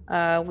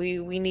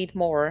 We need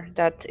more.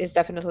 That is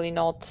definitely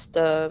not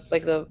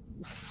the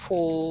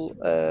full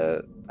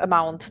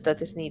amount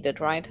that is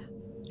needed, right?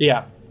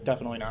 Yeah,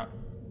 definitely not.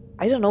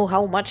 I don't know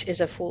how much is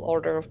a full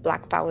order of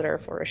black powder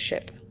for a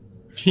ship.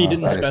 He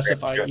didn't that is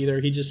specify very good. either.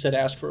 He just said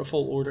ask for a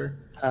full order.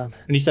 Um,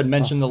 And he said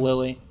mention the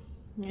lily.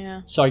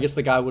 Yeah. So I guess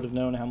the guy would have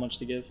known how much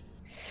to give.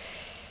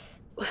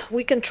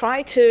 We can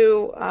try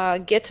to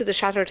get to the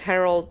Shattered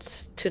Herald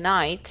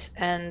tonight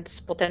and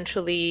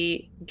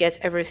potentially get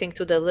everything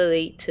to the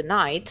Lily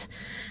tonight,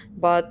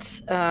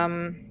 but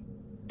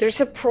there's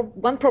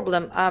one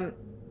problem.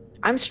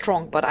 I'm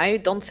strong, but I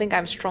don't think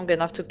I'm strong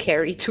enough to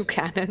carry 2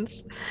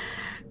 cannons.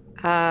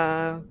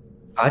 I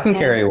can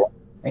carry one.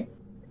 Right?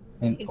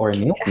 Or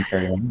Neil can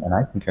carry one, and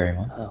I can carry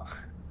one. Oh.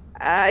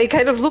 I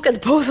kind of look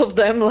at both of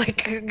them,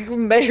 like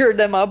measure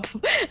them up,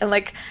 and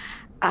like,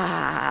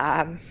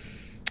 that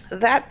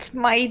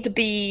might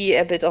be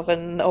a bit of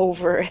an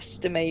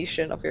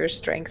overestimation of your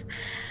strength.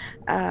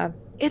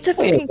 It's a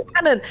freaking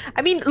cannon.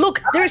 I mean,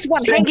 look, there's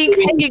one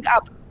hanging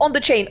up on the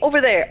chain over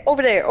there,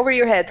 over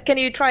your head. Can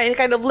you try and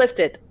kind of lift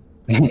it?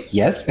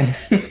 Yes.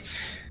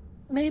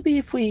 Maybe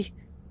if we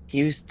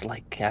used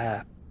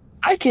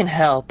I can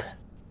help.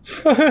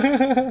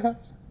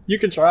 You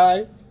can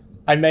try.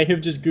 I may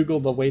have just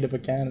Googled the weight of a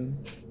cannon.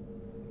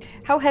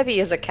 How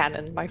heavy is a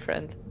cannon, my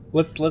friend?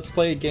 Let's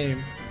play a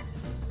game.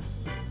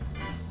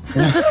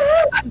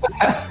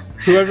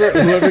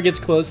 Whoever gets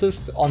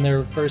closest on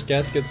their first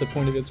guess gets a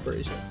point of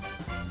inspiration.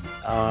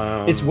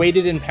 It's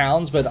weighted in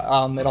pounds, but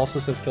it also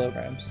says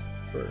kilograms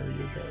for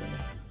you, Carolina.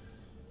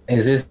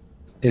 Is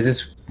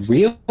this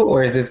real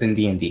or is this in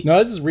D&D? No,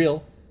 this is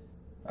real.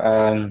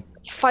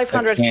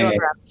 500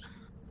 kilograms.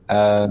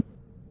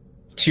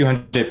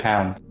 200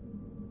 pounds.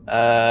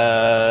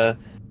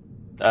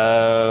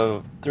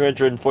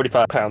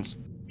 345 pounds.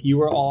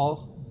 You are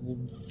all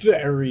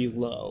very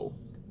low.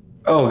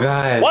 Oh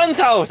god.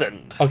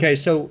 1,000. Okay,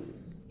 so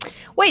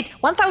Wait,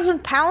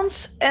 1,000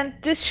 pounds? And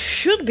this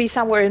should be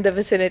somewhere in the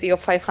vicinity of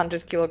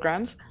 500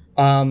 kilograms.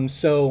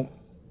 so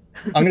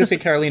I'm gonna say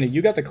Carolina,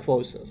 you got the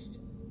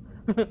closest.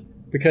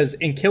 Because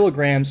in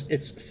kilograms,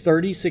 it's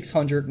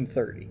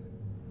 3,630.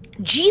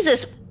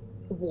 Jesus,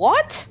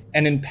 what?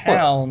 And in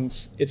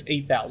pounds, it's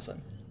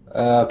 8,000.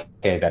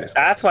 Okay, that is.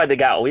 That's why they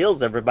got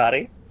wheels,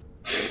 everybody.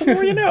 The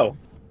more you know.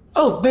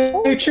 Oh,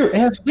 very true. It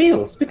has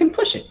wheels. We can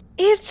push it.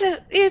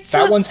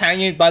 That one's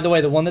hanging, by the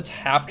way, the one that's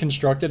half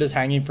constructed is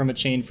hanging from a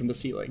chain from the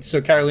ceiling.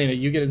 So Carolina,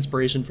 you get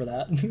inspiration for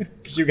that.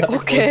 Because you got the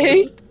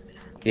closest.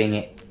 Dang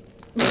it.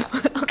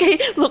 Okay,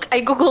 look,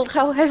 I googled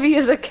how heavy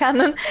is a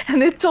cannon,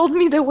 and it told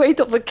me the weight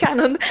of a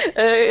Canon,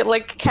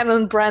 like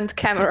Canon brand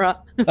camera.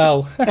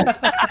 Oh.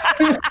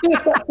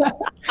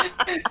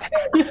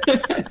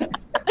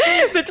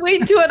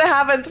 Between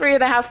 2.5 and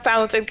 3.5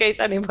 pounds, in case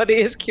anybody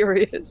is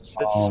curious.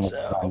 Oh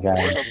my god.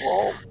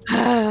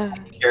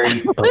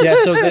 Yeah,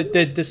 so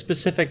the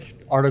specific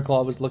article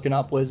I was looking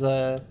up was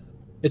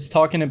it's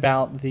talking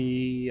about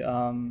the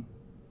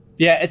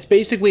it's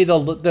basically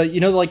the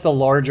you know, like the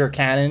larger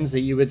cannons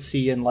that you would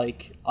see in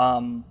like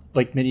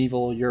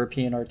medieval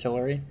European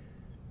artillery.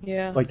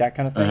 Yeah. Like that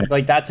kind of thing.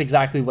 Like that's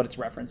exactly what it's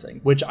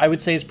referencing, which I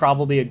would say is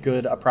probably a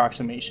good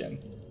approximation.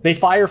 They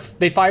fire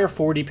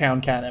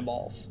 40-pound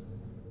cannonballs.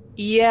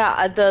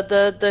 Yeah,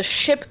 the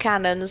ship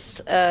cannons,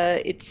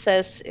 it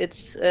says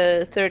it's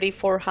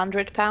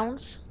 3,400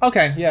 pounds.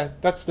 Okay, yeah,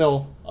 that's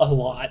still a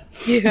lot.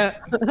 Yeah.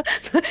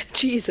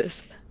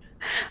 Jesus.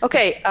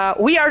 Okay,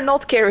 we are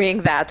not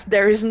carrying that.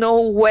 There is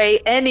no way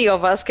any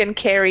of us can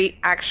carry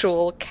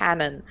actual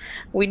cannon.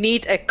 We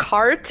need a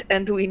cart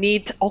and we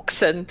need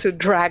oxen to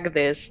drag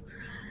this.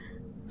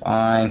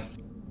 Fine.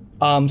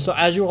 So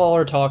as you all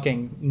are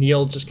talking,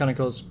 Neil just kind of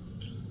goes,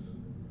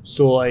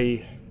 So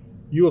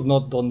you have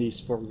not done this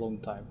for a long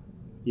time,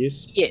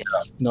 yes? Yes.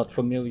 Not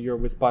familiar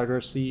with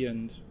piracy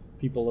and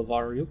people of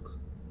Ariuk?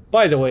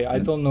 By the way, I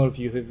don't know if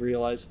you have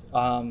realized,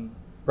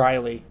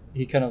 Riley,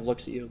 he kind of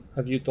looks at you.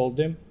 Have you told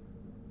him?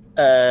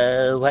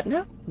 What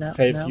now? No.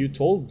 Have you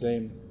told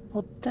them?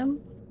 Told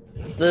them?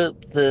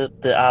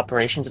 The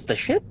operations of the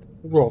ship?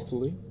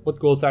 Roughly. What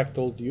Gozak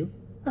told you?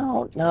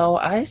 No,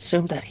 I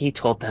assumed that he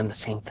told them the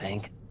same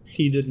thing.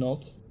 He did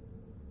not.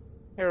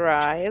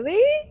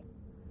 Riley?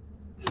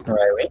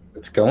 Riley,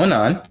 what's going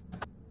on?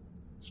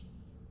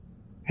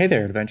 Hey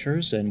there,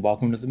 adventurers, and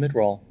welcome to the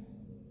Midroll.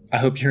 I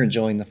hope you're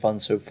enjoying the fun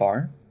so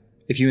far.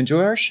 If you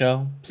enjoy our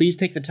show, please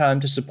take the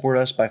time to support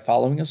us by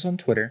following us on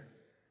Twitter,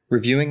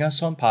 reviewing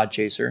us on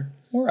Podchaser,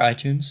 or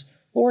iTunes,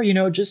 or,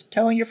 just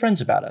telling your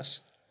friends about us.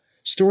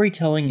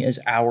 Storytelling is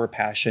our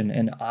passion,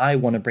 and I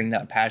want to bring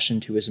that passion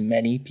to as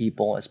many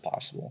people as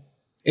possible.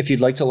 If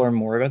you'd like to learn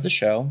more about the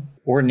show,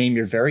 or name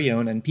your very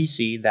own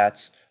NPC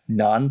that's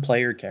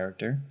non-player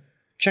character,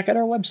 check out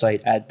our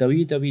website at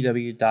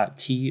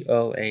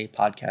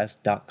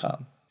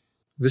www.toapodcast.com.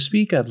 This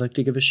week, I'd like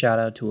to give a shout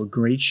out to a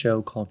great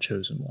show called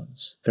Chosen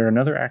Ones. They're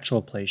another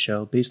actual play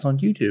show based on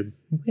YouTube,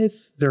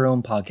 with their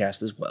own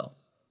podcast as well.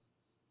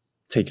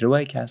 Take it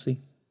away,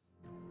 Cassie.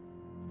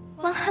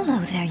 Well, hello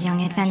there,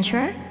 young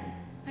adventurer.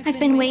 I've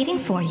been waiting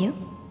for you.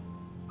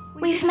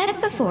 We've met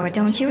before,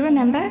 don't you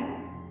remember?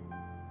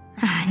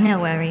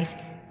 No worries.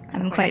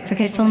 I'm quite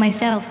forgetful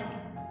myself.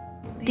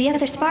 The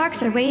other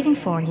Sparks are waiting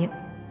for you.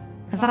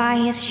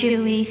 Aviath,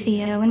 Shui,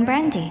 Theo, and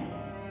Brandy.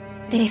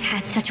 They've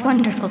had such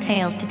wonderful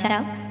tales to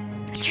tell.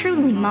 A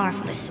truly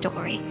marvelous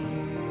story.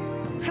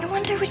 I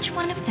wonder which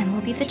one of them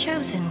will be the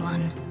chosen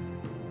one.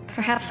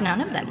 Perhaps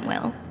none of them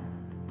will.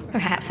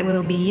 Perhaps it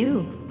will be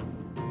you.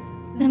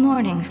 The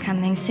morning's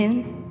coming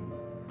soon.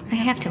 I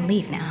have to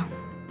leave now.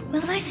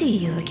 Will I see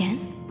you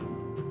again?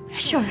 I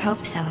sure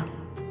hope so.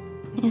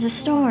 Is a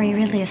story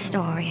really a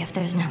story if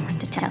there's no one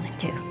to tell it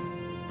to?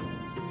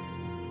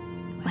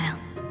 Well,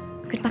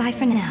 goodbye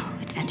for now,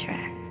 adventurer.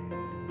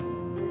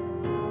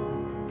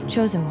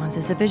 Chosen Ones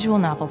is a visual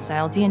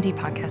novel-style D&D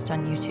podcast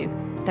on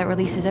YouTube that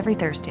releases every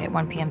Thursday at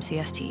 1 p.m.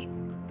 CST.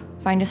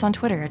 Find us on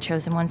Twitter at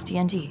Chosen Ones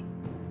D&D.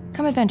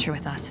 Come adventure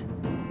with us.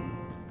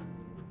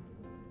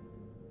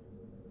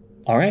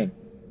 All right,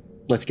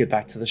 let's get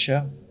back to the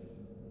show.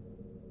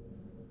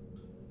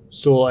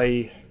 So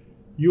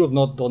you have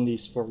not done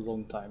this for a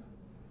long time,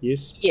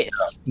 yes? Yes.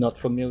 Not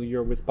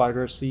familiar with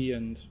piracy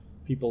and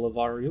people of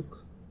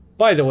Ariuk?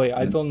 By the way,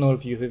 I don't know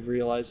if you have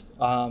realized,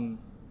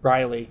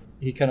 Riley,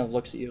 he kind of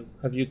looks at you.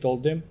 Have you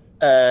told them?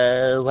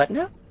 What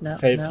now? No.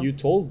 Have you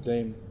told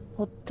them?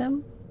 Told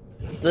them?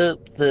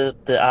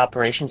 The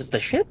operations of the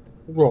ship?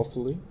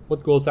 Roughly.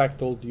 What Gozak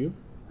told you?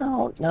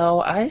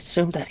 No, I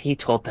assumed that he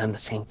told them the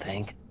same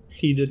thing.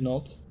 He did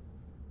not.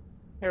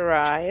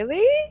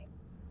 Riley?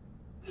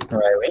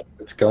 Riley,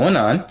 what's going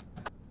on?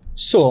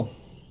 So,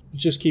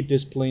 just keep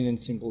this plain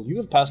and simple. You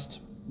have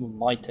passed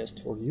my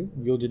test for you.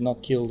 You did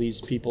not kill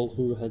these people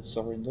who had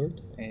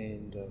surrendered,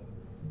 and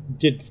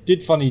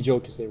did funny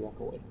joke as they walk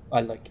away.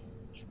 I like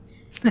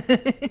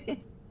it.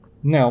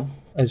 Now,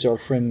 as our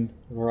friend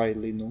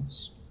Riley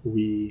knows,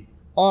 we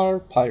are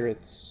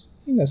pirates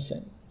in a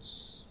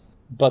sense.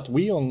 But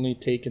we only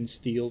take and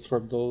steal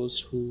from those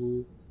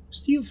who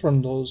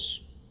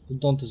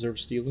don't deserve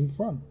stealing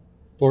from.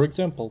 For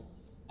example,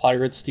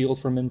 pirates steal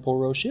from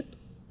Emporo's ship?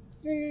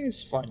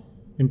 It's fine.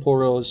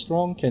 Emporo is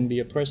strong, can be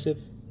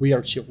oppressive. We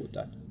are chill with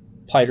that.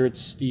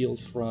 Pirates steal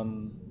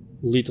from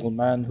little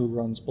man who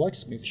runs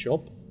blacksmith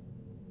shop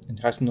and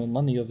has no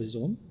money of his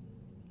own.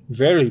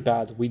 Very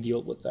bad, we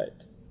deal with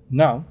that.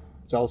 Now,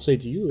 what I'll say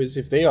to you is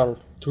if they are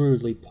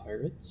truly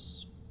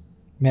pirates...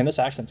 Man, this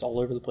accent's all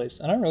over the place.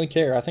 I don't really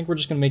care. I think we're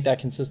just going to make that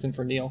consistent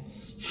for Neil.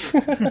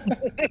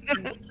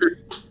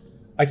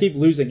 I keep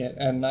losing it,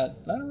 and I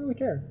don't really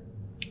care.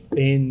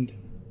 And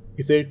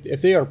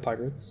if they are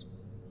pirates,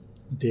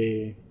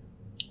 they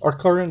are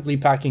currently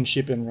packing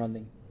ship and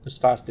running as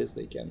fast as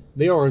they can.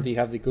 They already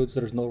have the goods.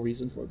 There's no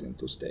reason for them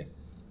to stay.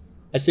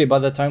 I say by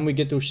the time we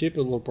get to ship,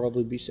 it will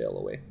probably be sail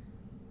away.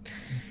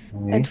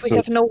 And we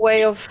have no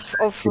way of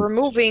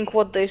removing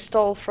what they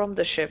stole from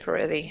the ship,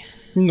 really.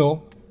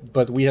 No,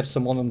 but we have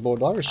someone on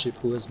board our ship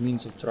who has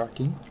means of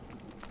tracking.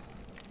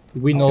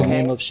 We know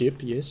name of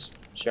ship, yes,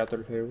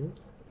 Shattered Herald.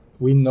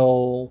 We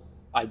know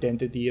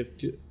identity of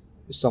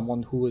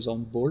someone who is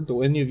on board.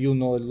 Do any of you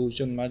know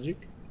illusion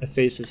magic? A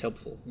face is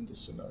helpful in this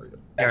scenario.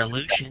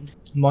 Illusion?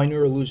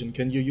 Minor illusion.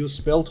 Can you use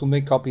spell to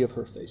make copy of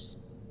her face?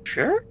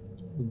 Sure.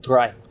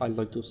 Try. I'd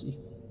like to see.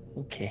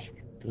 Okay.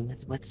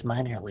 What's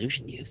minor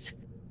illusion use?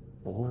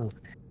 Ooh.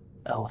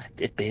 Oh,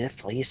 it made a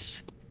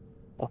fleece.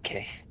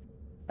 Okay.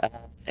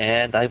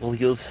 And I will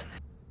use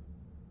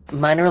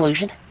minor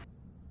illusion.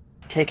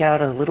 Take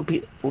out a little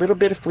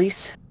bit of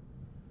fleece.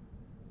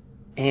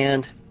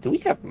 And do we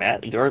have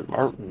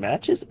are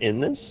matches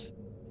in this?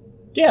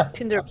 Yeah.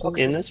 Tinder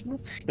boxes. In this room?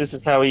 This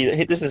is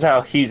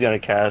how he's gonna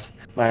cast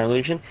minor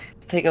illusion.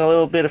 Take a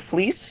little bit of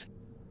fleece,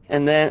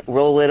 and then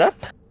roll it up,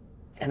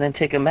 and then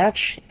take a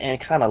match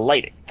and kind of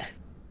light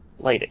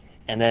it,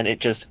 and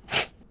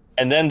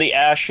then the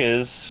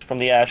ashes from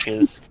the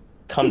ashes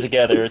come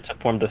together to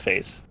form the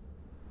face.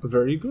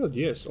 Very good.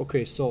 Yes.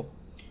 Okay. So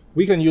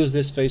we can use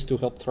this face to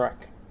help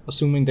track,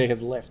 assuming they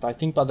have left. I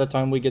think by the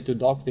time we get to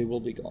dock, they will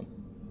be gone.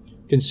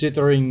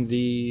 Considering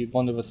the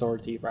Bond of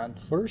Authority ran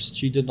first,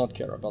 she did not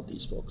care about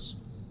these folks.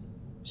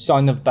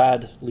 Sign of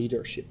bad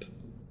leadership.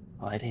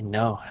 Oh, I didn't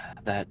know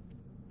that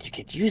you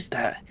could use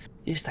that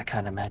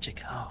kind of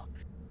magic. Oh.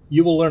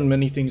 You will learn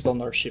many things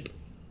on our ship.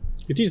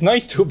 It is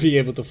nice to be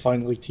able to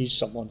finally teach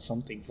someone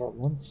something for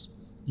once.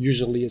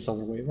 Usually it's the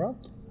other way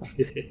around.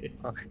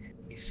 Well,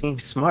 you seem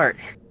smart.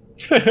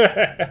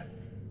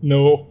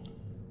 No.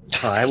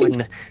 Oh, I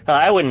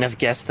wouldn't have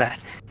guessed that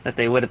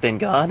they would have been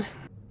gone.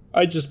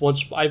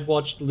 I've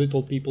watched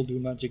little people do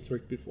magic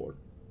trick before.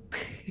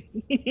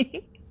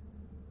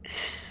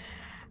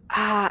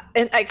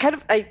 And I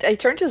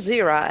turn to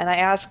Zira and I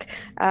ask,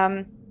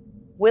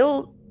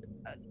 Will,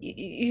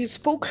 you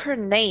spoke her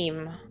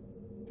name.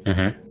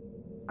 Mm-hmm.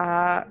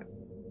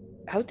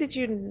 How did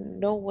you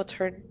know what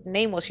her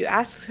name was? You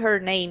asked her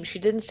name. She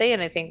didn't say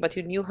anything, but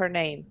you knew her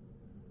name.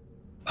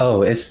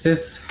 Oh, it's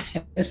this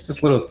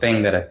little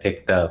thing that I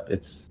picked up.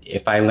 It's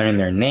if I learn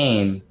their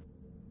name,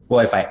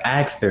 well, if I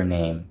ask their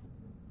name,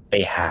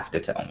 they have to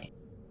tell me,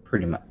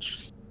 pretty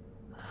much.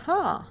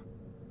 Huh.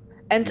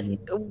 And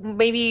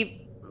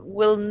maybe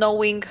will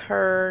knowing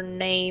her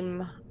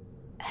name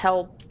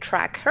help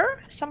track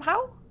her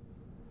somehow?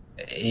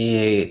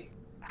 I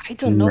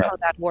don't know how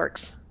that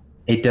works.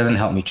 It doesn't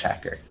help me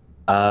track her.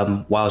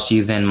 While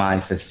she's in my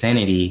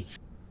vicinity,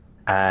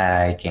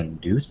 I can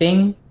do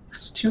things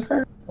to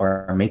her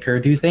or make her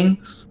do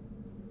things.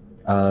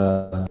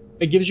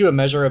 It gives you a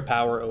measure of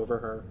power over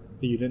her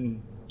that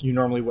you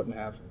normally wouldn't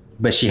have.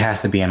 But she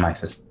has to be in my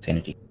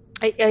vicinity.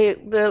 I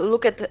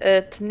look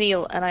at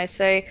Neil and I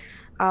say,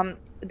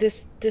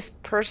 this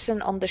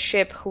person on the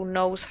ship who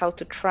knows how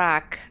to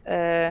track,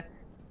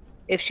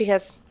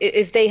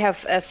 if they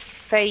have a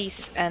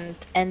face and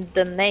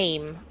the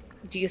name,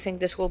 do you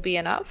think this will be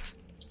enough?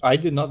 I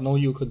did not know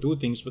you could do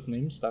things with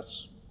names.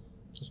 That's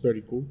That's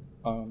very cool.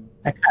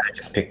 I kind of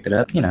just picked it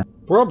up, you know.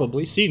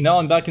 Probably. See, now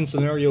I'm back in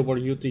scenario where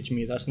you teach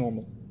me. That's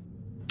normal.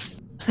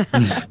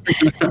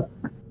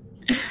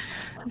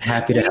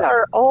 Happy to We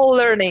are all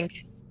learning.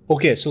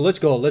 Okay, so let's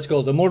go. Let's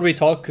go. The more we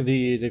talk,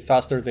 the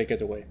faster they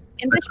get away.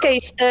 In this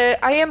case,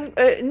 I am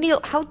Neil.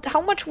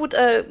 How much would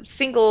a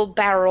single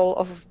barrel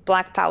of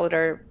black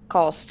powder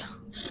cost?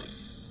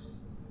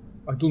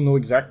 I don't know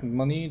exact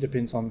money.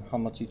 Depends on how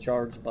much you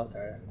charge, but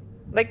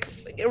Like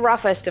a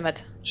rough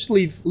estimate. just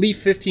leave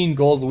 15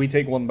 gold. We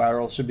take 1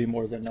 barrel. Should be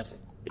more than enough.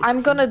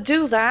 I'm gonna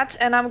do that,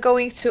 and I'm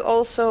going to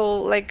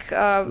also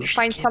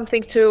find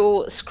something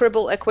to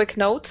scribble a quick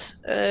note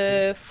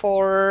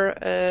for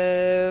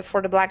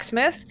the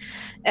blacksmith,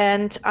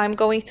 and I'm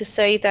going to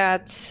say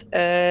that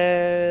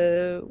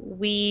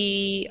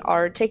we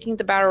are taking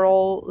the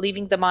barrel,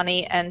 leaving the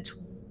money, and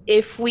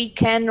if we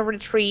can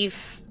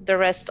retrieve the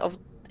rest of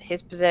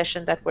his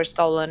possession that were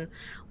stolen,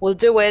 we'll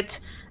do it.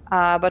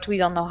 But we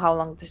don't know how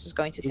long this is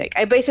going to take.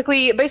 I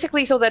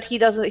basically so that he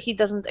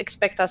doesn't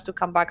expect us to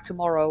come back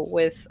tomorrow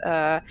with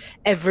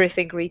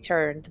everything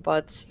returned,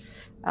 but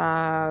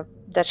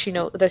that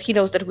he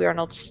knows that we are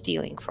not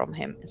stealing from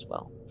him as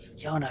well.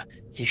 Yona,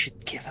 you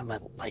should give him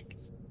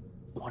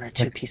 1 or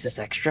 2 pieces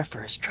extra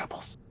for his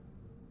troubles.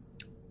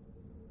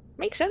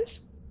 Makes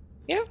sense.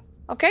 Yeah.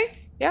 Okay.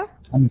 Yeah.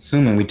 I'm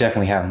assuming we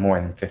definitely have more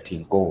than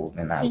 15 gold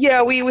in that.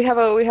 Yeah, we have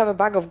a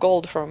bag of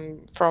gold from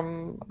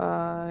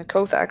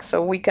Kothak,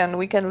 so we can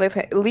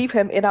leave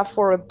him enough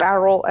for a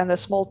barrel and a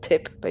small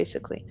tip,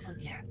 basically.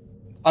 Yeah.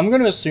 I'm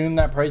going to assume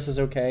that price is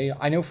okay.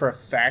 I know for a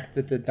fact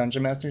that the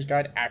Dungeon Master's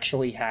Guide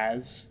actually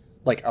has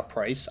a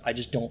price. I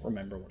just don't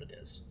remember what it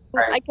is.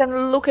 I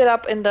can look it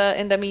up in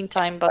the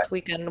meantime, but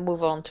we can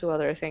move on to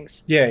other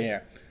things. Yeah.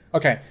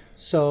 Okay,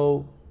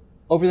 so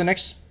over the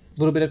next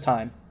little bit of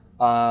time,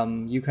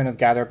 you kind of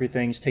gather up your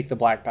things, take the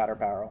black powder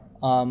barrel.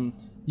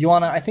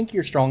 Ioana, I think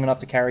you're strong enough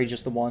to carry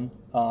just the one,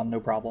 no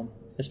problem.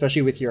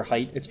 Especially with your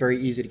height, it's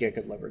very easy to get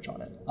good leverage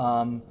on it.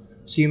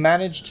 So you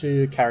managed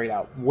to carry it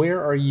out.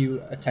 Where are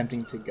you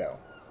attempting to go?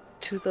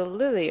 To the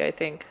Lily, I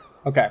think.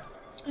 Okay.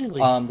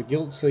 The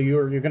guild. So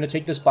you're going to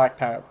take this black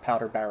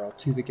powder barrel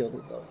to the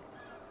Gilded Lily.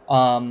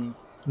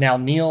 Now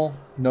Neil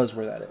knows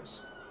where that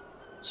is.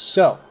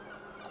 So,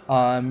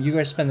 you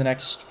guys spend the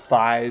next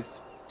 5-10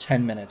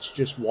 minutes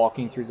just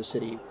walking through the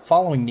city,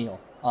 following Neil,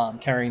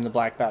 carrying the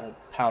black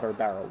powder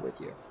barrel with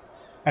you.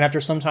 And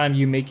after some time,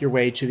 you make your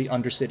way to the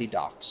Undercity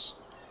docks.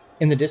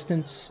 In the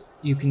distance,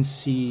 you can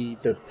see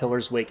the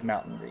Pillar's Wake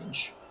mountain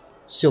range,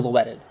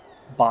 silhouetted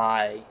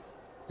by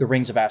the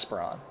Rings of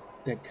Asperon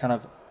that kind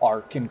of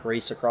arc and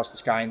grace across the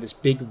sky in this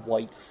big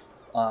white,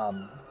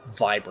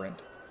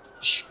 vibrant,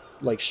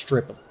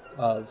 strip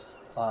of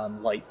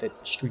light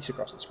that streaks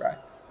across the sky.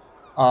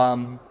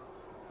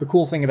 The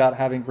cool thing about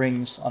having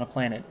rings on a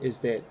planet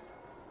is that,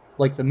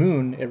 like the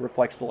moon, it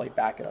reflects the light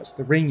back at us.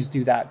 The rings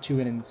do that to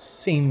an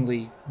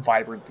insanely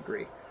vibrant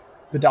degree.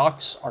 The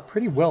docks are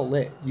pretty well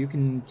lit. You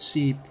can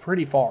see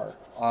pretty far,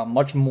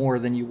 much more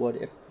than you would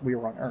if we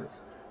were on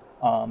Earth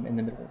in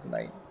the middle of the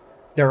night.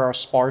 There are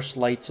sparse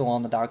lights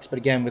along the docks, but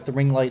again, with the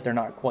ring light, they're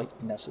not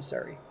quite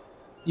necessary.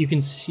 You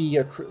can see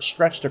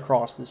stretched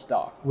across this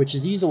dock, which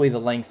is easily the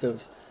length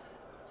of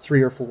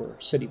 3 or 4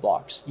 city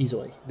blocks,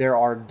 easily. There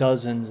are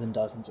dozens and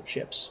dozens of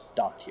ships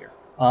docked here.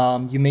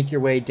 You make your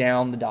way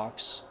down the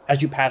docks.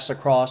 As you pass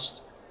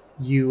across,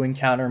 you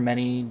encounter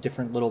many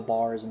different little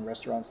bars and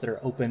restaurants that are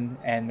open,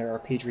 and there are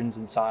patrons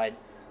inside.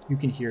 You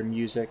can hear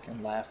music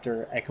and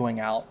laughter echoing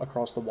out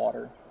across the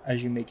water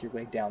as you make your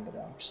way down the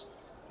docks.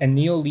 And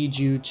Neil leads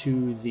you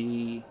to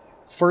the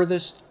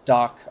furthest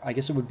dock. I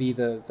guess it would be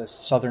the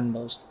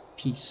southernmost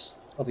piece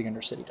of the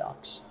Undercity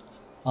docks.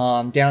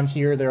 Down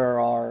here, there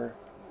are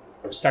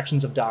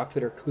sections of dock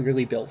that are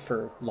clearly built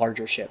for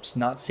larger ships,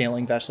 not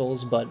sailing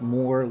vessels, but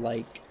more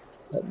like,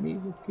 let me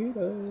look it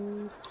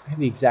up. I have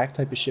the exact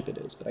type of ship it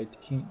is, but I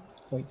can't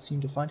quite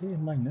seem to find it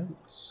in my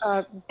notes.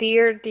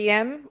 Dear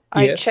DM,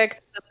 I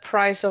checked the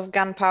price of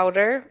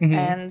gunpowder,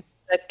 and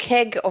the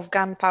keg of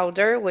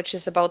gunpowder, which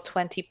is about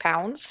 20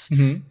 pounds,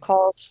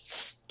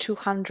 costs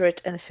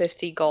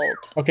 250 gold.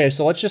 Okay,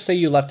 so let's just say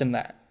you left him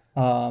that.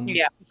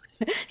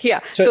 Yeah.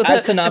 So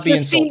as to not be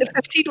insulting.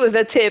 15 with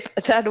a tip,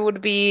 that would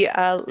be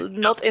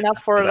not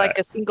enough for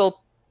a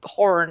single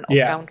horn of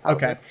gunpowder.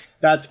 Okay.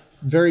 That's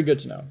very good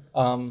to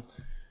know.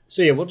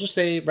 So yeah, we'll just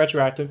say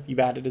retroactive. You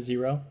added a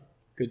 0.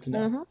 Good to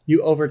know.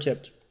 You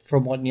overtipped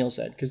from what Neil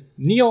said, because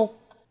Neil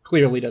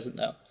clearly doesn't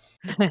know.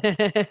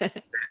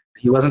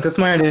 He wasn't the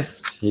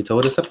smartest. He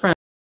told us up front.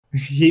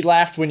 He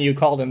laughed when you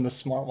called him the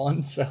smart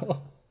one,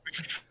 so...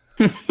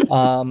 He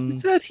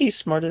said he's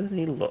smarter than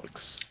he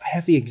looks. I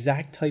have the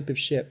exact type of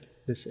ship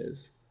this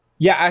is.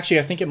 Yeah, actually,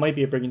 I think it might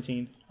be a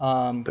brigantine.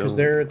 Because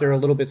they're a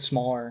little bit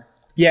smaller.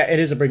 Yeah, it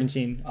is a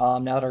brigantine. Now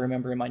that I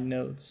remember in my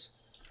notes.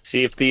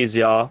 Sea of Thieves,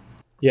 y'all.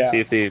 Yeah.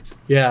 Sea of Thieves.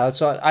 Yeah,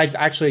 that's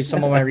what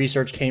some of my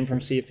research came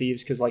from Sea of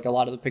Thieves, because a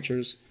lot of the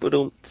pictures.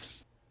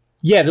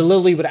 Yeah, the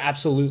Lily would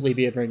absolutely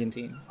be a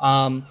brigantine.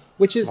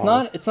 Which is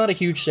it's not a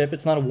huge ship.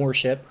 It's not a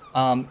warship.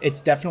 It's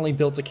definitely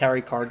built to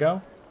carry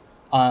cargo.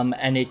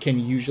 and it can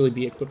usually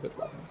be equipped with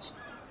weapons.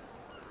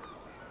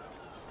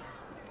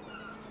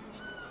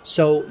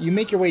 So you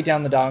make your way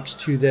down the docks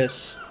to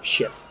this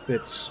ship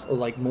that's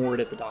like moored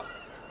at the dock.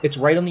 It's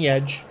right on the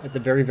edge at the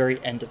very,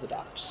 very end of the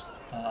docks.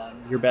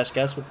 Your best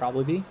guess would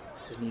probably be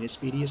they need a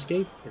speedy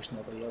escape. There's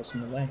nobody else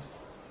in the way.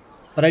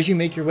 But as you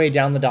make your way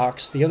down the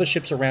docks, the other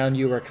ships around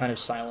you are kind of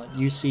silent.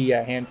 You see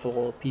a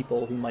handful of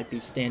people who might be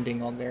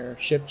standing on their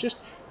ship, just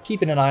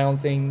keeping an eye on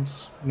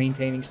things,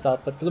 maintaining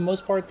stuff. But for the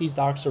most part, these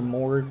docks are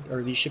moored,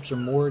 or these ships are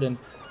moored and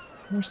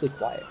mostly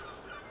quiet.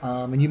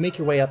 And you make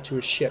your way up to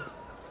a ship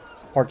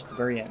parked at the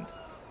very end.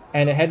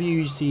 And ahead of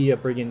you see a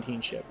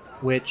brigantine ship,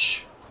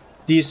 which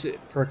these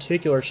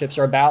particular ships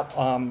are about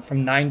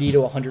from 90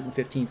 to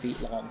 115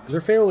 feet long.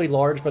 They're fairly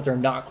large, but they're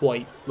not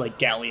quite like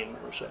galleon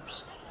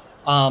warships.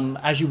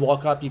 As you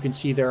walk up, you can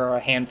see there are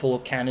a handful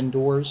of cannon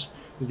doors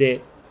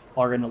that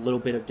are in a little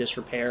bit of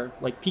disrepair,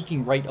 like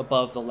peeking right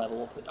above the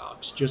level of the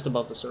docks, just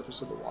above the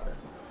surface of the water.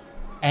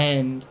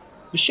 And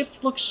the ship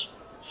looks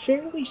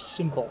fairly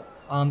simple.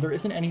 There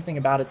isn't anything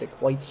about it that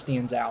quite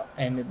stands out,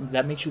 and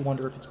that makes you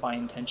wonder if it's by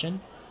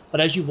intention. But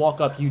as you walk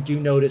up, you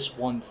do notice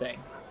one thing,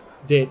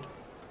 that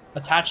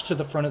attached to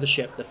the front of the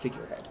ship, the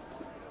figurehead,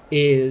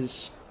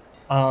 is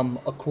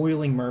a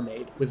coiling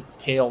mermaid with its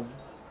tail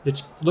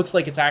that looks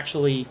like it's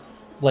actually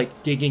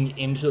like digging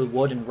into the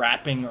wood and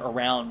wrapping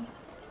around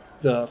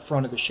the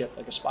front of the ship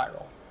like a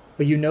spiral.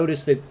 But you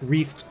notice that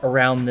wreathed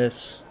around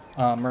this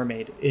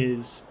mermaid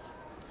is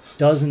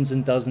dozens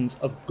and dozens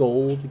of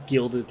gold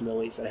gilded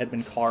lilies that had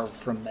been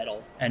carved from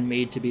metal and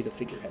made to be the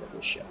figurehead of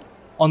the ship.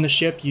 On the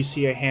ship, you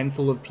see a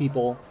handful of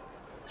people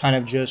kind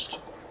of just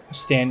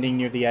standing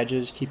near the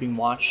edges, keeping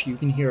watch. You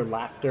can hear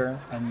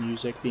laughter and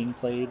music being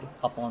played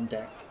up on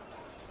deck.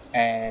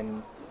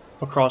 And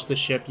across the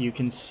ship, you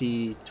can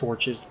see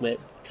torches lit,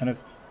 kind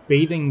of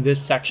bathing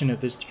this section of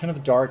this kind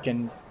of dark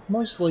and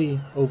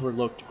mostly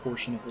overlooked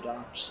portion of the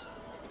docks,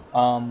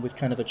 with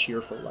kind of a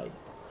cheerful light.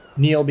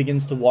 Neil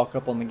begins to walk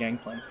up on the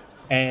gangplank,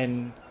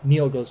 and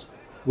Neil goes,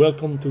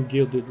 "Welcome to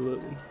Gilded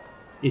Lily.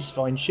 It's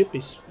fine ship,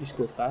 it's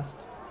go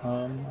fast.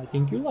 I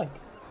think you like.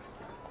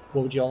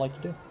 What would you all like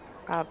to do?"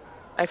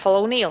 I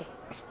follow Neil.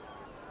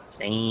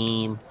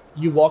 Same.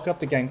 You walk up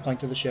the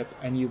gangplank to the ship,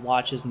 and you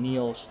watch as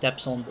Neil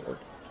steps on board.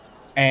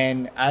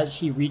 And as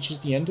he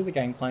reaches the end of the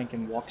gangplank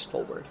and walks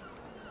forward,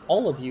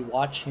 all of you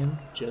watch him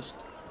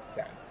just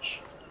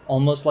vanish.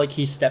 Almost like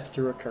he stepped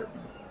through a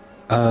curtain.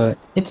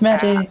 It's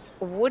magic.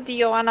 Would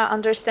Joanna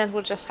understand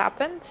what just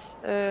happened?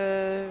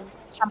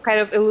 Some kind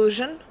of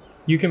illusion?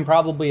 You can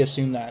probably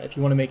assume that. If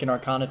you want to make an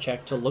Arcana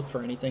check to look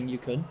for anything, you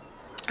could.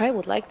 I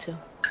would like to.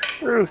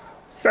 Truth.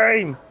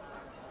 Same.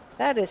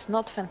 That is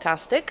not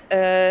fantastic,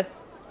 but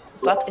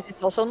it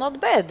is also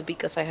not bad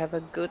because I have a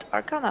good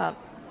Arcana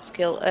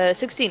skill.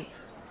 16.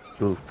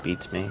 Ooh,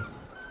 beats me.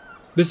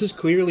 This is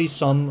clearly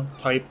some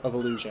type of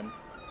illusion.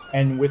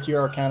 And with your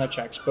Arcana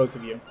checks, both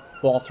of you,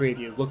 well, all three of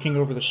you, looking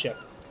over the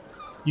ship,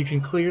 you can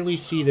clearly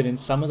see that in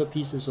some of the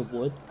pieces of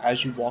wood,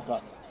 as you walk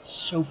up, it's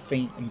so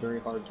faint and very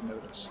hard to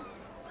notice.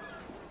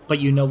 But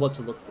you know what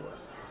to look for.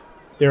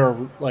 There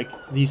are, like,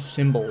 these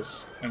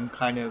symbols and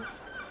kind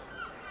of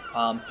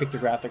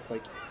pictographic,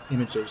 like,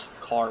 images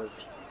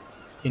carved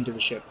into the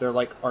ship. They're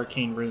like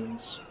arcane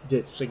runes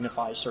that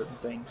signify certain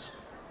things.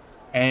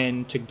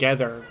 And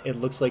together, it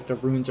looks like the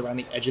runes around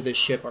the edge of this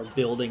ship are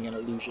building an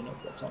illusion of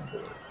what's on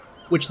board,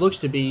 which looks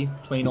to be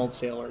plain old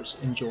sailors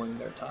enjoying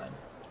their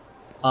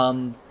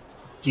time.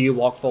 Do you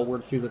walk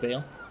forward through the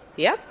veil?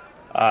 Yep.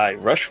 I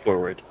rush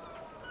forward.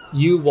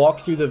 You walk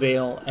through the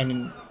veil,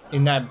 and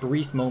in that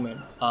brief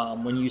moment,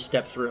 when you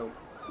step through,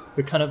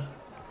 the kind of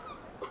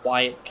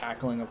quiet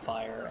cackling of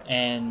fire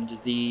and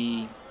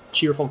the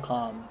cheerful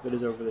calm that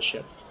is over the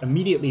ship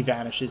immediately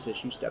vanishes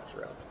as you step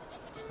through.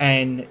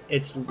 And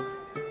it's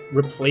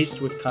replaced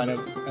with kind of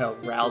a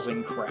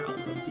rousing crowd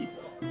of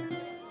people.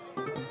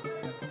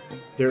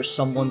 There's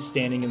someone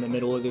standing in the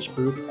middle of this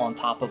group on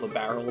top of a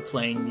barrel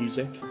playing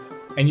music,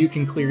 and you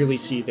can clearly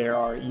see there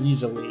are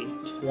easily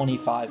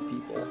 25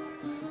 people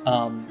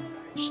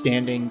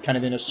standing kind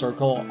of in a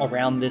circle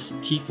around this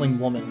tiefling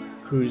woman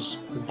whose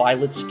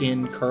violet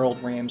skin,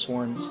 curled ram's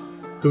horns,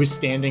 who is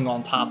standing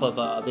on top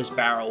of this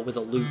barrel with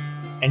a lute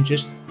and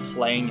just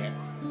playing it.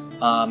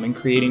 And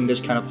creating this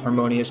kind of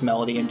harmonious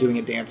melody and doing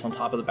a dance on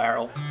top of the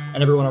barrel.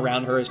 And everyone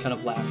around her is kind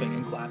of laughing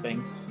and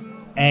clapping.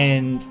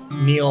 And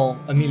Neil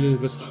immediately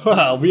goes,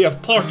 "Ha, we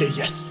have party,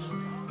 yes!"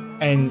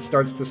 And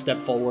starts to step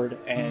forward,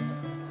 and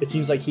it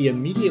seems like he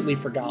immediately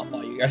forgot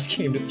why you guys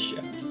came to the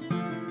ship.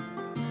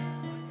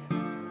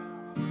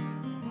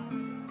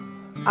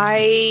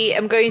 I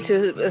am going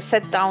to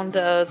set down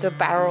the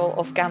barrel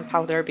of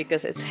gunpowder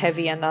because it's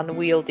heavy and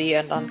unwieldy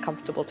and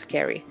uncomfortable to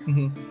carry.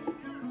 Mm-hmm.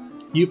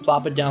 You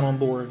plop it down on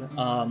board.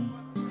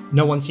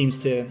 No one seems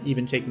to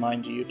even take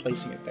mind to you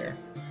placing it there.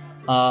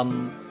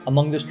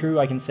 Among this crew,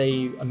 I can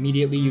say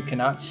immediately you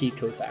cannot see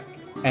Kothak.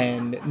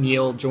 And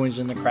Neil joins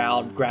in the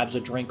crowd, grabs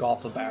a drink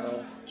off a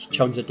barrel,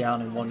 chugs it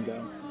down in one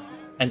go,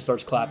 and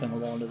starts clapping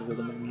along to the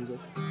rhythm of music.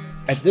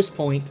 At this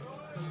point,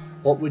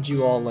 what would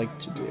you all like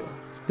to do?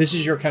 This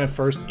is your kind of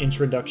first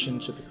introduction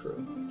to the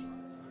crew.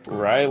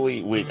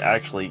 Riley would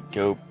actually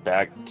go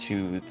back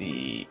to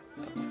the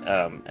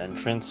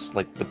entrance,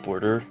 like the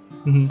border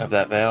of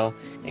that veil,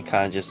 and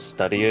kind of just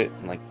study it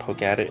and like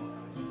poke at it.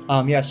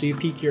 Yeah, so you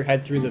peek your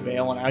head through the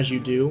veil, and as you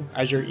do,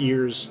 as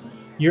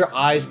your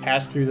eyes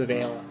pass through the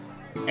veil,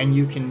 and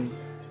you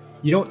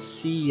don't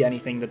see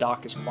anything, the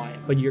dock is quiet,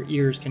 but your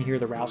ears can hear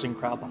the rousing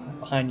crowd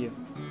behind you.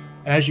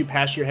 And as you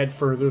pass your head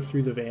further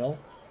through the veil,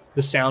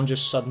 the sound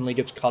just suddenly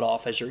gets cut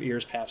off as your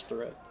ears pass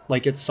through it.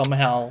 Like it's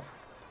somehow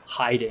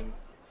hiding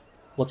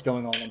what's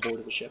going on board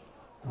of the ship.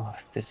 Oh,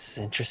 this is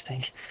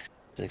interesting.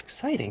 It's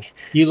exciting.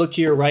 You look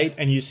to your right,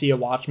 and you see a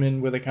watchman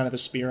with a kind of a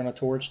spear and a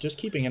torch, just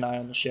keeping an eye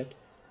on the ship.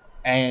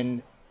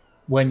 And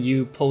when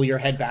you pull your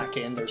head back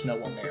in, there's no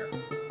one there.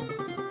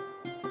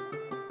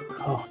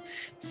 Oh,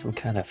 some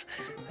kind of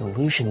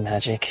illusion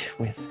magic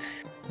with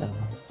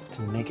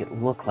to make it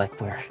look like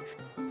they're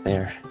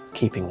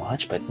keeping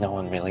watch, but no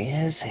one really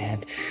is,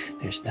 and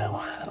there's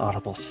no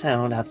audible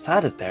sound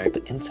outside of the barrier,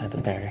 but inside the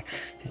barrier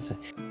is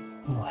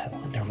I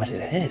wonder what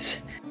it is.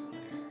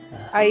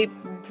 I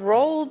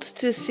rolled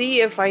to see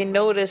if I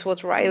notice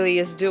what Riley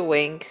is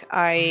doing.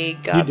 I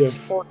got did.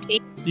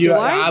 14.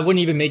 I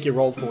wouldn't even make you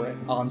roll for it.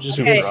 Just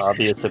Super Okay.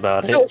 obvious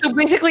about So it.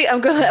 basically, I'm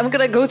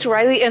gonna go to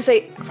Riley and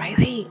say,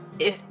 Riley,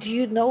 do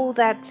you know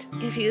that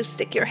if you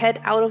stick your head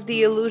out of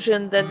the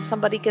illusion, then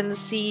somebody can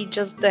see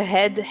just the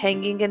head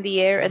hanging in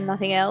the air and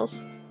nothing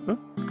else?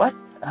 What?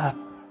 I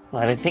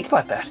didn't think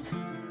about that.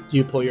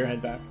 You pull your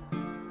head back.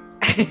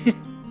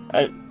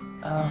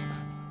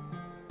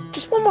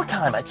 Just one more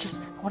time. I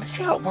want to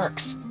see how it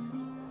works.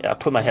 Yeah, I'll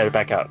put my head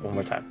back out one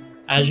more time.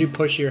 As you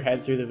push your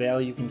head through the veil,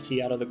 you can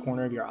see out of the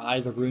corner of your eye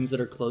the runes that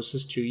are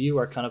closest to you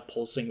are kind of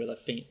pulsing with a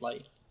faint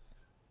light.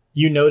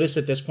 You notice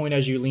at this point,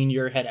 as you lean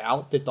your head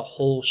out, that the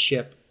whole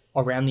ship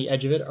around the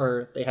edge of it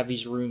they have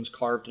these runes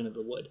carved into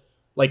the wood.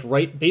 Like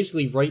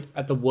basically right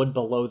at the wood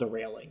below the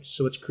railings.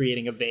 So it's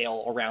creating a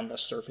veil around the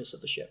surface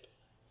of the ship.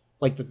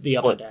 Like the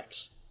upper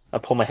decks. I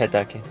pull my head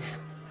back in.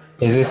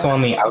 Is this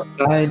on the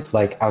outside,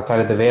 like outside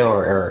of the veil,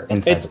 or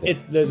inside of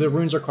it? The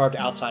runes are carved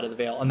outside of the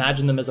veil.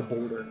 Imagine them as a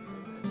border.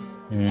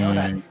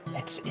 Jonah,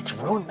 it's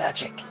rune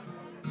magic.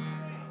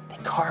 They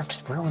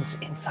carved runes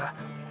inside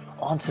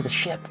onto the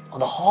ship on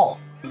the hull.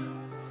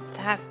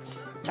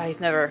 I've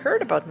never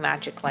heard about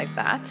magic like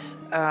that.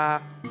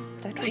 That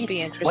would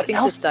be interesting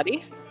to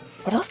study.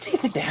 What else do you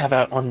think they have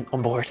out on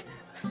board?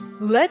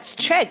 Let's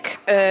check.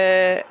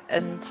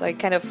 And I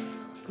kind of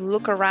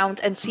look around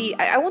and see.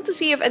 I want to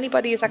see if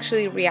anybody is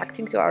actually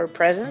reacting to our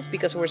presence,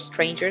 because we're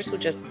strangers who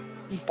just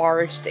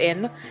barged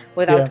in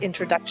without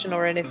introduction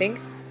or anything.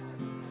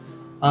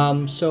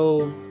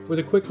 So with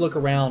a quick look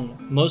around,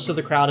 most of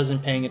the crowd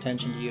isn't paying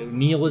attention to you.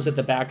 Neil is at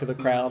the back of the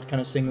crowd, kind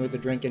of singing with a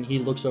drink, and he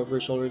looks over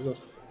his shoulder and goes,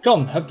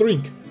 "Come, have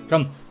drink.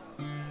 Come,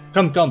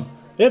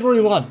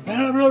 everyone."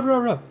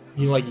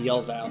 He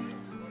yells out,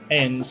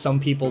 and some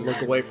people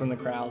look away from the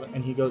crowd,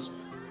 and he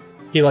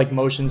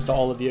motions to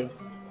all of you.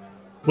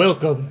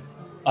 "Welcome,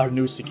 our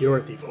new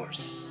security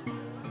force."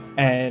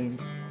 And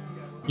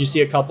you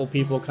see a couple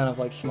people kind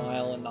of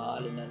smile and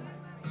nod, and then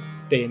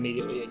they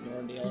immediately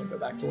ignore Neil and go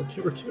back to what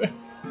they were doing.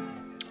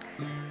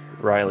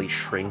 Riley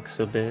shrinks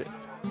a bit.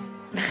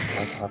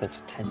 Like all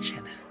this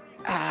attention.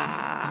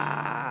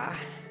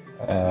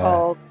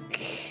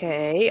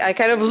 Okay. I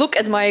kind of look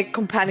at my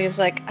companions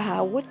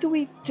what do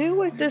we do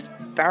with this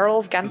barrel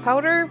of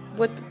gunpowder?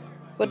 What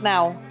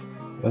now?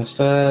 Let's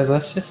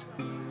just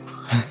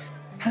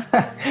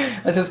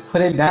let's just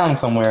put it down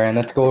somewhere and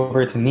let's go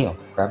over to Neil.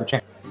 Grab a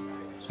chair.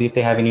 See if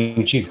they have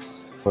any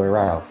juice for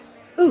Riles.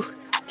 Ooh,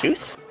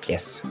 juice?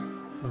 Yes.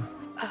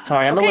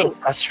 Sorry, I'm a little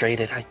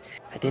frustrated. I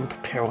didn't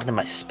prepare one of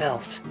my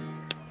spells.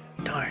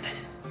 Darn.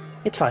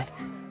 It's fine.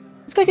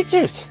 Let's go get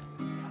juice.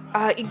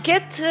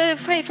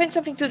 Find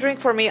something to drink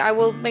for me. I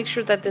will make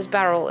sure that this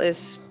barrel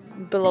is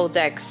below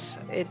decks.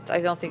 I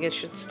don't think it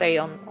should stay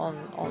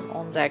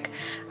on deck.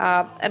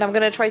 And I'm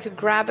gonna try to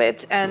grab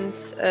it and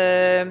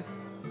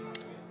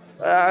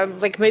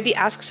maybe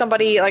ask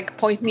somebody,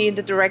 point me in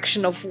the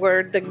direction of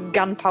where the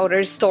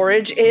gunpowder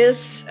storage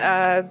is,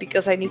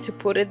 because I need to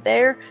put it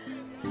there.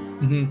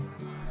 Mm-hmm.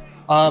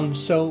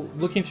 So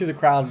looking through the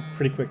crowd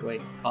pretty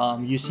quickly,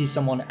 you see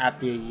someone at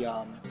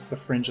the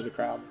fringe of the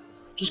crowd,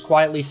 just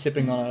quietly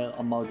sipping on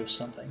a mug of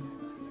something.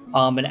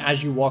 And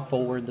as you walk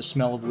forward, the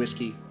smell of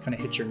whiskey kind of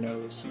hits your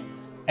nose.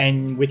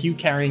 And with you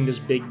carrying this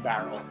big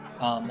barrel,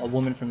 a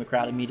woman from the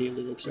crowd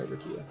immediately looks over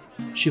to you.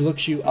 She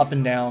looks you up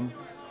and down,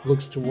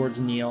 looks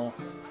towards Neil,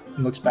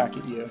 and looks back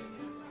at you,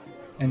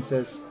 and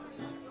says,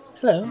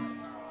 "Hello.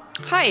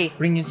 Hi.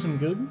 Bringing some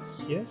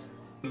goods, yes?"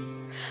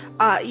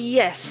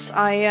 Yes,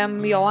 I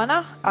am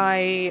Joanna.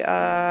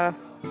 I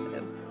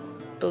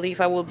believe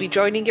I will be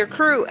joining your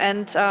crew,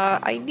 and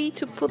I need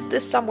to put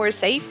this somewhere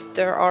safe.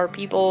 There are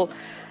people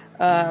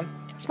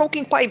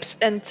smoking pipes,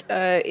 and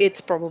it's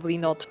probably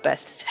not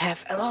best to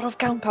have a lot of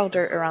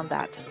gunpowder around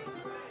that.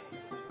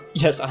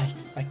 Yes, I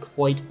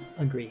quite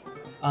agree.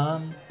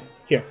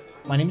 Here,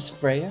 my name is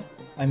Freya.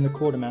 I'm the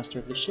quartermaster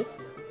of the ship.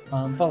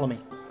 Follow me.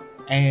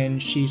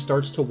 and she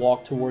starts to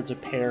walk towards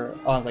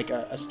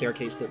a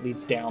staircase that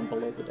leads down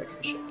below the deck of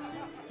the ship.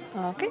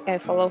 Okay, I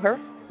follow her.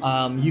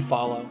 You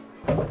follow.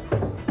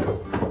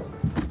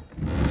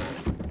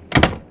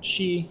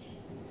 She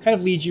kind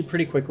of leads you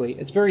pretty quickly.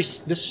 It's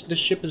this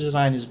ship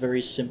design is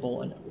very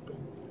simple and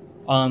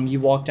open. You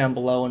walk down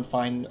below and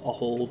find a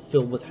hold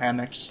filled with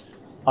hammocks.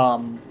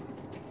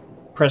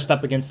 Pressed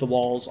up against the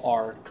walls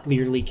are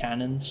clearly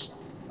cannons.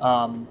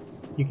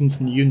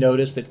 You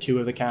notice that 2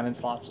 of the cannon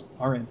slots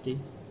are empty.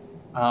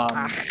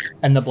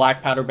 And the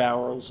black powder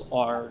barrels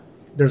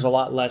there's a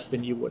lot less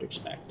than you would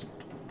expect.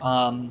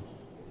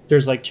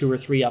 There's like 2 or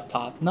 3 up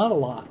top, not a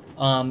lot.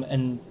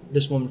 And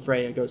this woman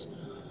Freya goes,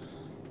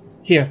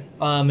 "Here,"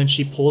 and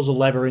she pulls a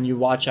lever, and you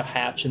watch a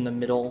hatch in the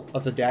middle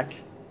of the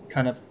deck,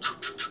 kind of.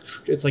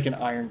 It's like an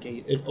iron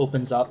gate. It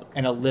opens up,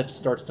 and a lift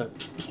starts to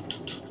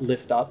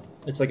lift up.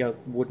 It's like a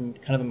wooden,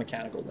 kind of a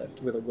mechanical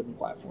lift with a wooden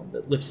platform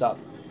that lifts up.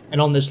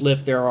 And on this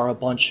lift, there are a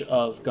bunch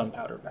of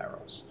gunpowder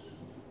barrels.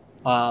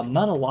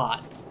 Not a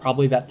lot,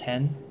 probably about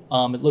 10.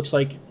 It looks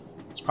like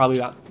it's probably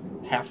about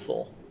half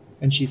full.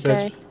 And she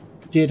says, Okay.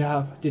 Did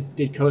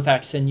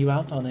Kothak send you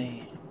out on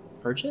a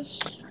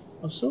purchase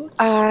of sorts?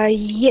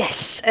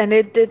 Yes, and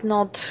it did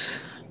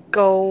not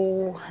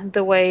go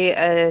the way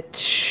it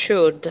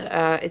should.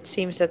 It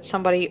seems that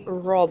somebody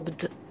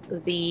robbed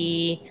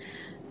the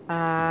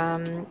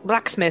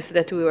blacksmith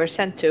that we were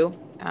sent to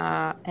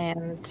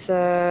and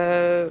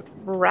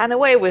ran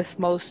away with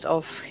most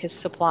of his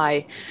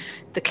supply.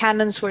 The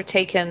cannons were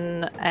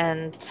taken,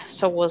 and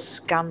so was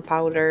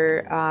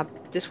gunpowder.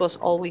 This was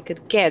all we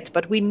could get,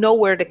 but we know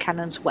where the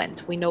cannons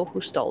went. We know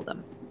who stole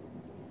them.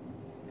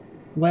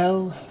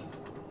 Well,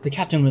 the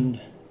captain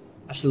would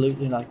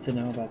absolutely like to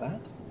know about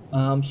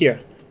that. Here,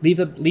 leave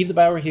the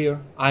barrel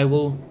here. I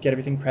will get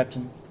everything prepped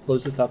and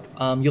close this up.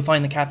 You'll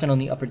find the captain on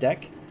the upper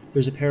deck.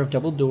 There's a pair of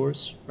double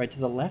doors right to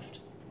the left.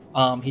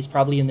 He's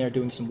probably in there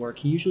doing some work.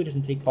 He usually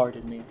doesn't take part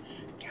in the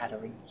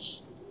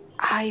gatherings.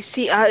 I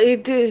see.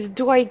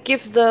 Do I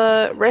give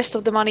the rest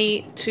of the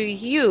money to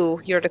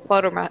you? You're the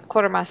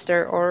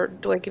quartermaster, or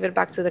do I give it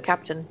back to the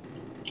captain?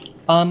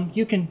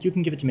 You can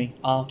give it to me.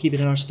 I'll keep it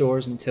in our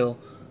stores until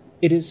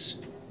it is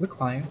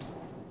required.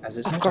 As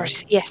is my Of job.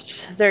 course,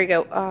 yes. There you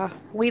go.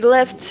 We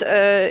left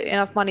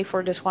enough money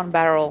for this 1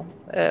 barrel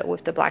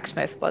with the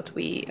blacksmith, but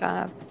we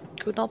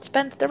could not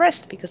spend the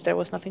rest because there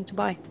was nothing to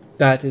buy.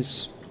 That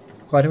is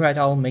quite alright.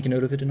 I'll make a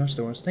note of it in our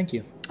stores. Thank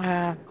you.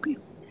 Okay.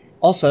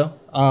 Also,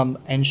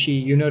 and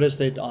you notice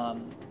that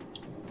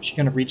she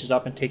kind of reaches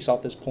up and takes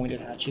off this pointed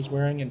hat she's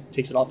wearing and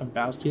takes it off and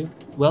bows to you.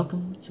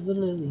 Welcome to the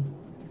Lily.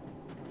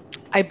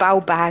 I bow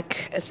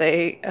back as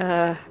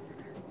a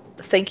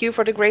thank you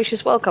for the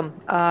gracious welcome.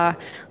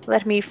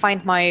 Let me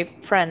find my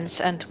friends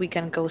and we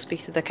can go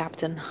speak to the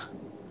captain.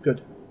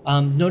 Good.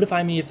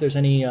 Notify me if there's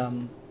any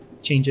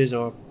changes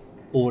or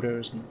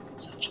orders and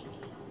such.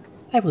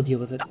 I will deal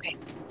with it. Okay.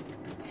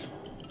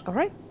 All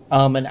right.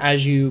 And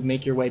as you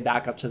make your way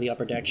back up to the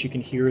upper decks, you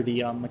can hear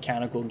the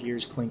mechanical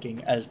gears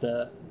clinking as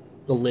the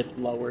lift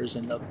lowers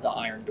and the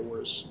iron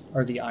doors,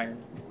 or the iron,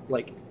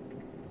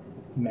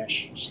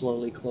 mesh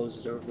slowly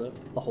closes over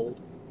the hold.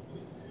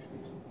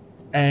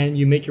 And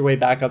you make your way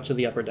back up to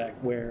the upper deck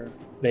where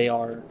they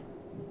are.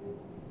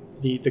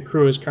 The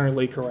crew is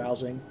currently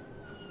carousing.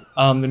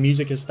 The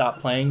music has stopped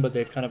playing, but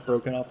they've kind of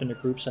broken off into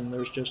groups, and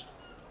there's just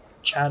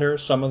chatter.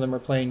 Some of them are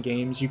playing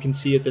games. You can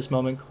see at this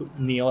moment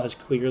Neil has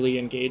clearly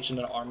engaged in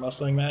an arm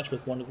wrestling match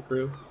with one of the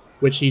crew,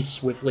 which he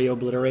swiftly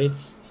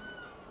obliterates.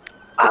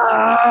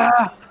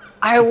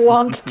 I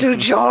want to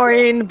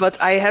join, but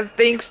I have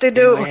things to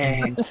do.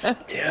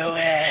 Do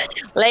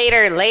it.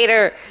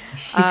 Later.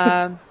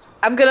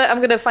 I'm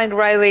gonna find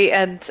Riley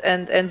and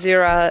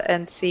Zira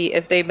and see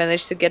if they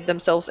managed to get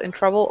themselves in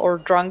trouble or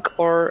drunk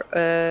or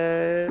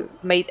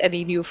made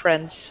any new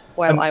friends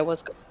while I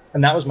was gone.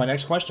 And that was my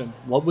next question.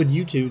 What would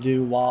you two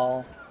do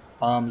while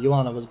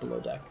Joanna was below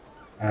deck?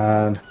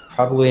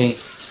 Probably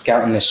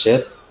scouting the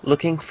ship.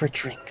 Looking for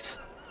drinks.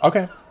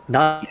 Okay.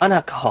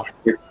 Non-alcoholic.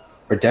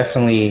 We're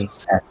definitely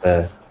at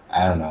the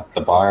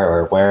bar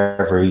or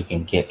wherever we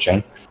can get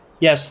drinks.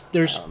 Yes,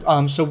 there's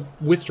so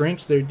with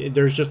drinks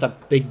there's just a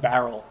big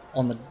barrel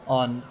on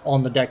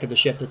the deck of the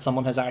ship that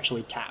someone has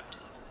actually tapped.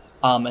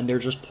 And they're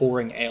just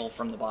pouring ale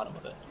from the bottom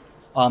of it.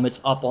 It's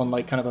up on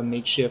kind of a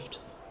makeshift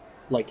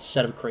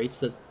set of crates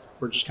that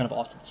were just kind of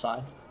off to the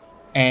side.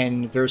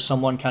 And there's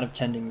someone kind of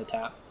tending the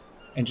tap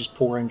and just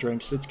pouring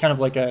drinks. It's kind of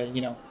like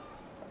a,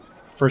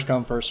 first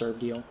come, first serve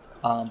deal.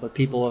 But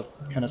people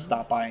have kind of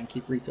stopped by and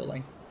keep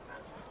refilling.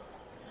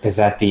 Is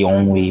that the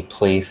only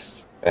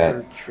place that...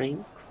 For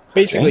drinks?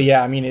 Basically,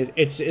 yeah. I mean,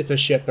 it's a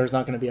ship. There's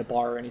not going to be a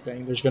bar or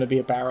anything. There's going to be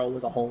a barrel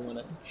with a hole in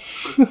it.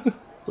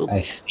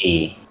 I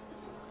see.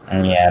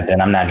 Yeah,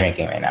 then I'm not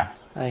drinking right now.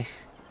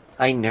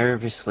 I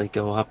nervously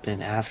go up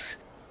and ask,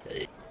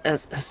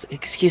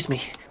 excuse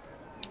me,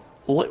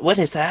 what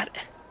is that?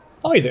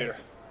 Hi there.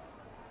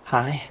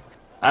 Hi,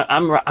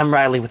 I'm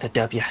Riley with a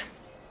W.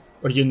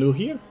 Are you new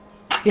here?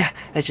 Yeah,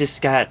 I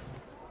just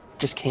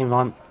came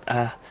on,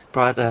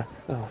 brought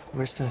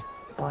where's the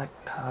black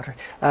powder.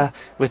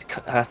 With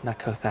not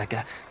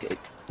Kothak.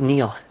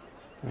 Neil.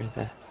 Or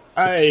the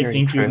I security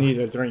think you crew. need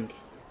a drink.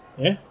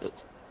 Yeah?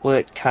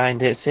 What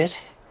kind is it?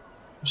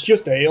 It's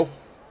just ale.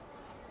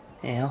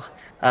 Ale.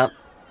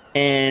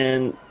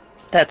 And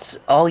that's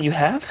all you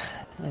have?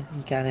 You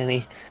got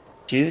any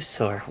juice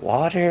or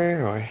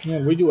water or Yeah,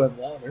 we do have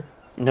water.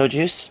 no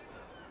juice?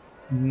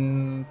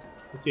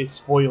 It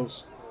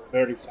spoils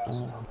very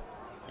fast.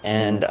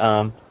 And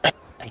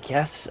I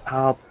guess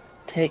I'll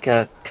take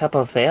a cup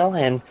of ale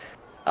and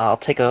I'll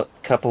take a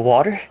cup of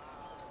water.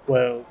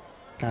 Well,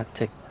 Not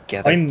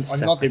together. I'm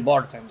just not the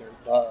bartender,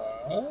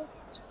 but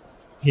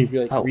he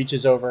like Oh.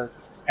 reaches over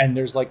and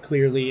there's like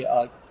clearly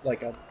a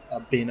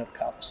bin of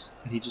cups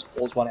and he just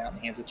pulls one out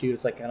and hands it to you.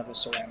 It's like kind of a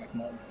ceramic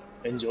mug.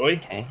 Enjoy.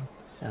 Okay.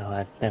 No,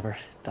 I've never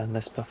done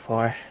this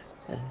before,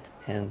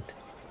 and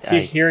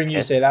Hearing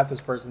you say that,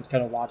 this person's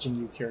kind of watching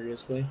you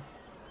curiously.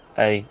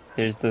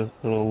 There's the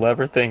little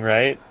lever thing,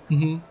 right?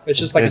 Mm-hmm. It's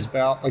just like a Good.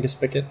 spout, like a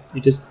spigot.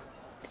 You just pull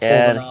the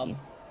And knob. he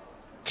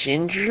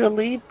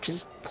gingerly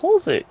just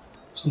pulls it.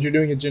 Since you're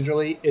doing it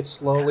gingerly, it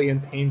slowly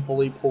and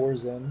painfully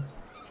pours in.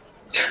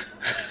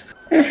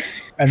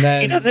 And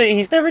then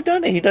He's never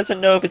done it. He doesn't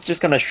know if it's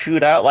just gonna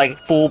shoot out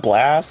like full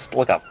blast,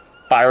 like a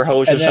fire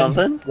hose or and then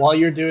something. while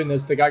you're doing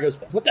this, the guy goes,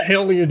 "What the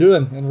hell are you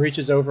doing?" and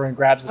reaches over and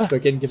grabs the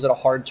spigot and gives it a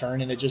hard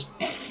turn, and it just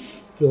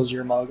fills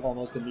your mug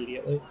almost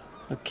immediately.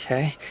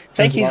 Okay.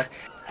 Thank you.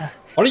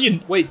 Are you?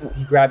 Wait.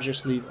 He grabs your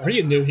sleeve. Are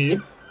you new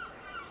here?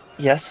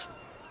 Yes.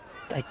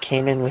 I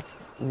came in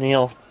with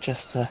Neil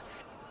just a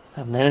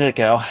minute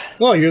ago.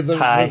 No, you're the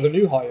Hi.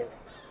 new hire.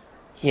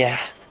 Yeah,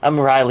 I'm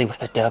Riley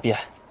with a W.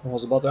 I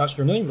was about to ask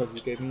your name, but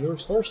you gave me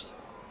yours first.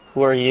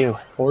 Who are you?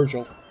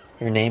 Cordial.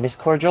 Your name is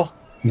Cordial?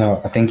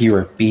 No, I think you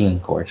were being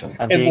cordial.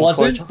 I'm It being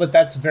wasn't, cordial? but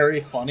that's very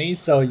funny.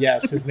 So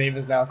yes, his name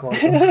is now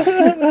Cordial.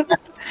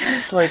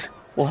 It's like,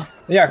 well,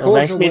 Yeah, well,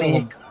 nice Cordial.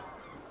 meeting you.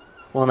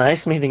 Well,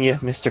 nice meeting you,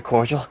 Mr.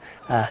 Cordial.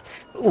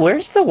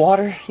 Where's the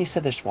water? You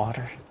said there's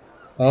water.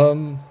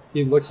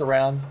 He looks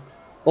around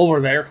over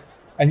there,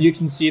 and you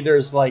can see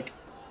there's like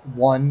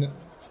one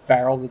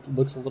barrel that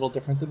looks a little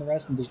different than the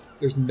rest, and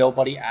there's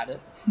nobody at it.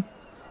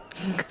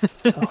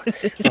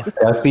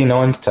 Dusty, no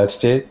one's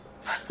touched it.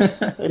 Yeah,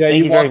 Thank you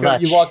you very walk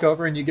much. you walk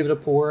over and you give it a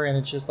pour, and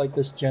it's just like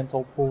this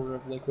gentle pour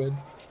of liquid,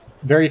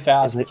 very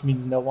fast, Is it- which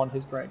means no one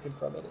has drank in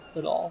front of it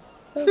at all.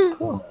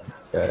 Cool.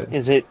 Good.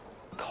 Is it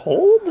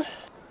cold?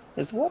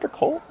 Is the water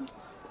cold?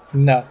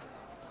 No,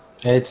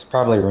 It's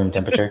probably room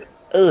temperature.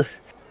 Ugh.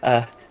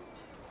 I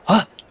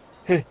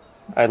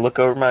look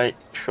over my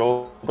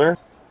shoulder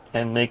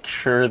and make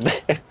sure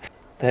that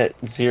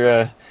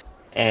Zira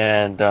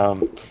and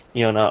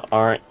Yona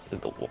aren't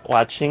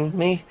watching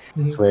me.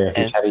 I swear, if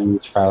you And- try to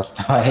use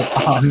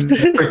frostbite on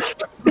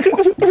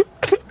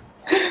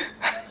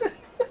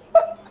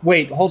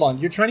wait, hold on.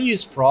 You're trying to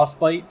use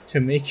frostbite to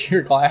make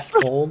your glass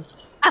cold?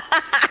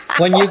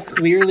 When you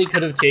clearly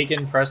could have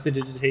taken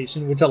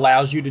prestidigitation, which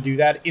allows you to do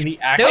that in the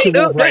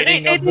actual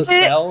writing of the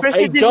spell.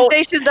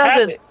 Prestidigitation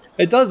doesn't.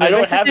 It doesn't. I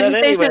don't have that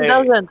Prestidigitation anyway.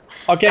 doesn't.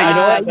 Okay, you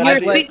know what? You're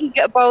I've let,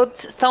 thinking about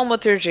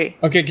thaumaturgy.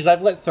 okay, because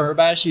I've let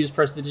Thurbash use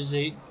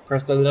prestidigitate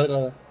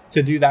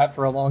to do that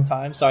for a long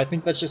time, so I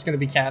think that's just going to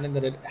be canon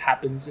that it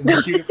happens in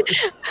this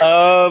universe.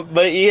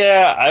 But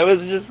yeah, I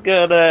was just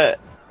gonna,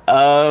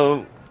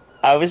 a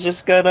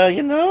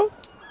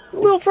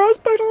little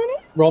frostbite on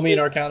it. Roll me an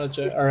Arcana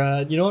check,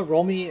 or you know what?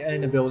 Roll me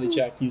an ability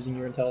check using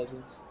your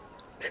intelligence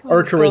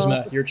or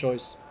charisma, your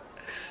choice.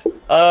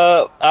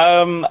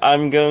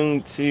 I'm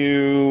going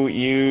to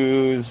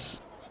use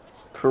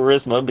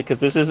charisma because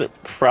this isn't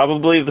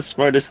probably the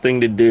smartest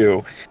thing to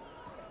do.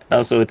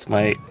 Also, it's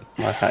my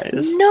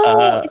highest.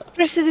 No, it's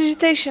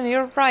prestidigitation.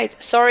 You're right.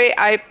 Sorry,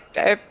 I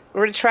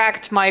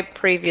retract my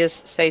previous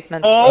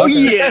statement. Oh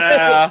Okay.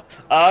 yeah.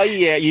 Oh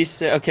yeah. You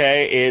said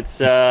okay. It's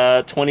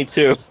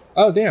 22.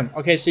 Oh damn.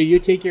 Okay, so you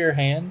take your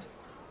hand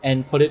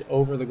and put it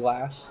over the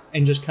glass,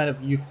 and just kind of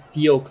you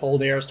feel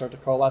cold air start to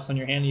coalesce on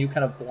your hand, and you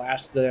kind of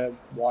blast the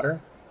water,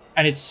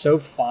 and it's so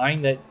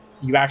fine that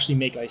you actually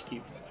make ice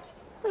cubes.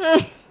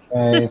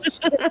 Nice.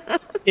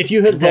 If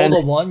you had Then-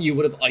 rolled a 1, you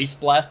would have ice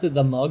blasted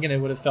the mug, and it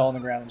would have fell on the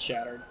ground and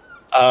shattered.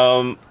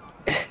 And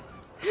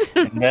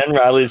then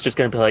Riley's just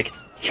gonna be like,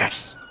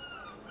 yes.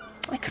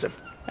 I could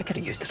have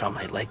used it on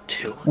my leg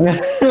too.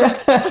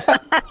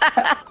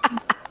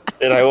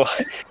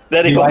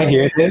 Then he Do I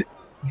hear this?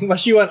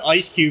 Unless you want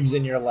ice cubes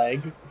in your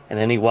leg. And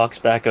then he walks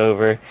back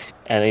over,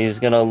 and he's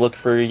gonna look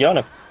for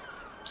Yona.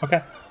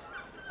 Okay.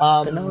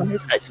 But no one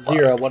is ice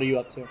Zero, what are you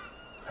up to?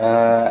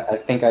 I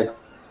think I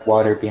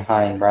water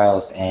behind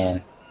Riles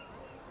and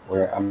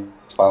where I'm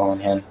following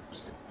him,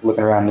 just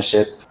looking around the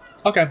ship.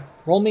 Okay.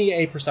 Roll me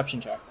a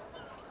perception check.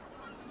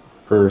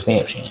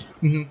 Perception.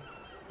 Mm-hmm.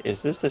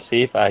 Is this to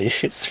see if I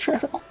use for?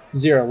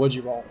 0, what'd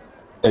you roll?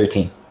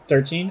 13.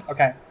 13?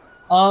 Okay.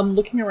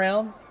 Looking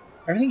around,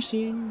 everything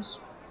seems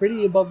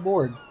pretty above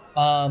board.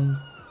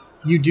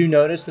 You do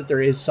notice that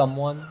there is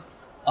someone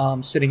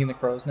sitting in the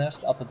crow's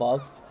nest up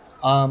above.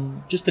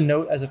 Just a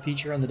note as a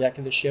feature on the deck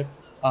of the ship,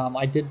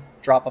 I did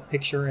drop a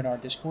picture in our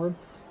Discord.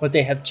 but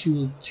they have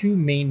two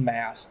main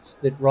masts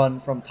that run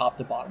from top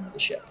to bottom of the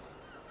ship.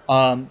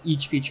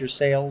 Each features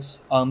sails.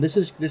 This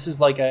is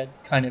like a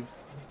kind of,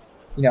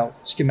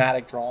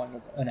 schematic drawing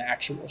of an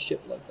actual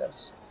ship like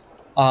this.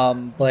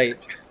 But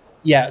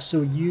yeah,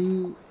 so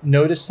you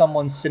notice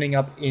someone sitting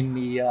up in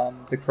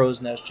the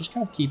crow's nest, just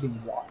kind of keeping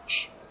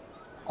watch,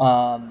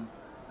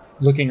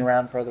 looking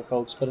around for other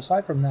folks. But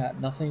aside from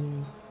that,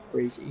 nothing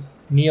crazy.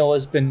 Neil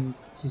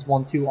he's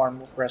won 2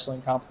 arm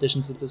wrestling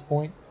competitions at this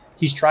point.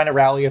 He's trying to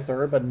rally a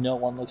third, but no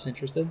one looks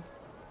interested.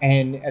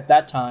 And at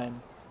that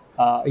time,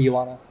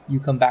 Ioana, you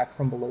come back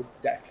from below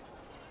deck.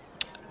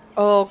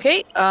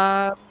 Okay,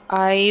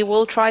 I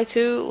will try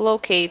to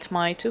locate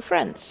my 2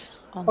 friends.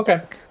 On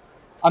deck.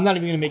 I'm not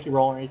even going to make you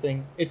roll or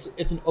anything. It's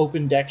an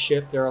open deck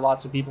ship. There are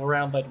lots of people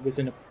around, but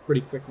within a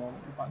pretty quick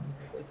moment, you find them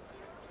quickly.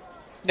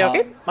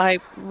 Okay, I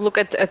look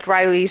at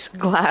Riley's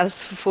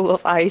glass full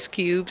of ice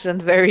cubes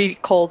and very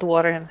cold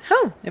water, and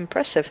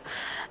impressive.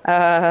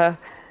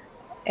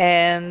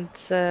 And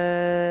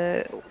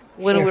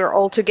when we're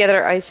all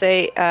together, I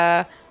say,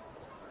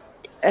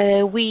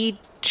 we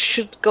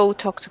should go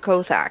talk to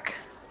Kothak.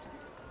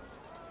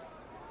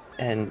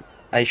 And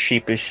I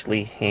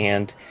sheepishly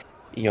hand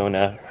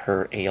Iona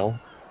her ale.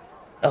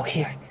 Oh,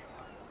 here.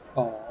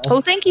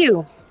 Oh, thank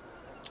you.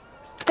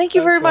 Thank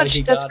you very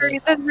much. That's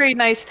very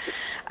nice.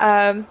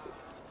 I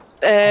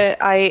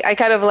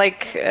kind of like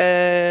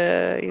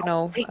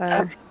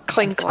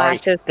clink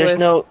glasses. There's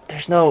no.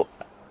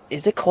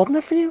 Is it cold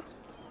enough for you?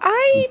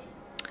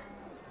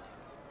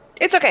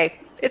 It's okay.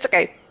 It's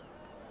okay.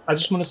 I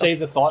just want to say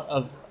the thought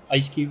of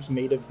ice cubes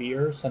made of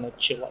beer sent a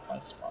chill up my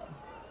spine.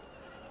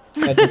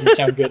 That doesn't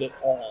sound good at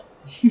all.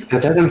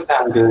 That doesn't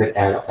sound good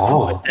at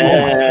all.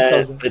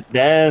 But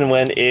then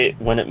when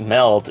it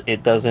melts,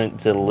 it doesn't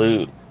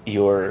dilute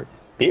your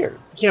beer.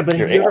 Yeah, but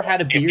have you ever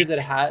had a beer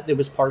that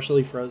was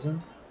partially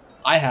frozen?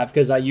 I have,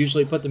 because I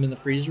usually put them in the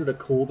freezer to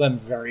cool them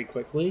very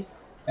quickly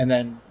and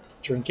then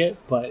drink it.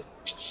 But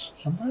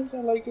sometimes I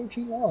let it go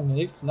too long.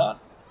 It's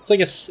not.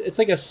 It's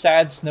like a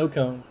sad snow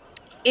cone.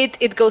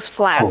 It goes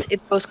flat. Oh.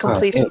 It goes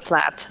completely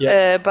flat.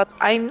 Yeah. But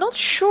I'm not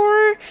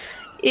sure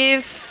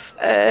if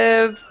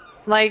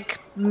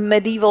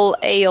medieval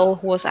ale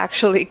was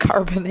actually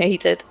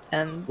carbonated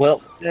and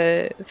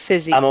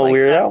fizzy. I'm a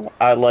weirdo. That.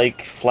 I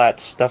like flat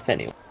stuff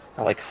anyway.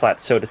 I like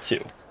flat soda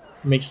too.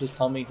 Makes his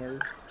tummy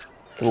hurt.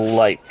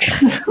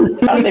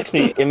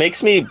 It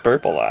makes me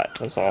burp a lot.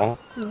 That's all.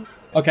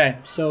 Okay,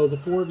 so the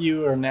 3 of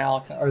you are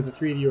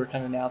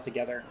kind of now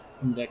together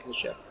on the deck of the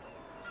ship.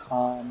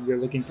 You're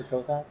looking for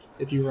Kothak.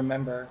 If you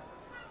remember,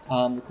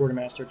 the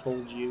quartermaster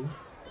told you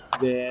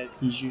that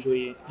he's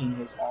usually in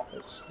his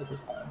office at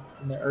this time,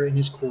 or in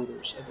his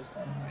quarters at this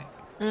time, right?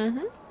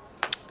 Mm-hmm.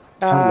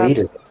 How late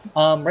is it?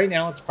 Right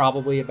now it's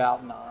probably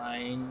about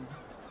 9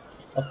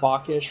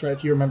 o'clock-ish. Right?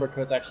 If you remember,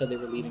 Kothak said they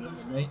were leaving at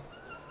midnight,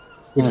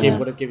 which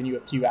would have given you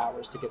a few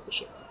hours to get the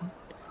ship.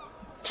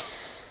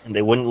 And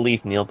they wouldn't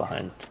leave Neil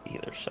behind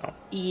either, so...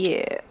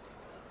 Yeah.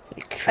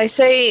 I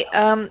say,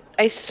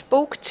 I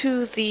spoke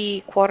to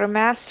the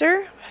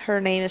quartermaster. Her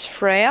name is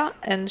Freya,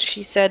 and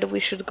she said we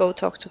should go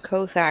talk to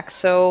Kothak.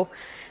 So,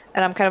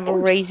 and I'm kind of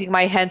raising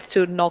my hand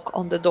to knock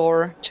on the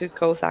door to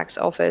Kothak's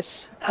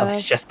office. I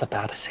was just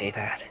about to say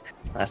that.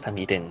 Last time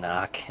you didn't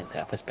knock, and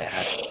that was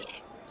bad.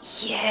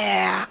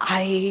 Yeah,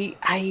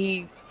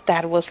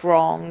 that was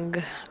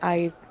wrong.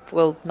 I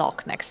will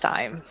knock next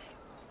time.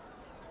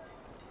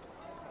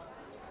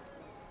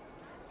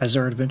 As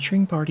our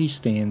adventuring party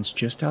stands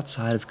just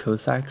outside of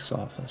Kothak's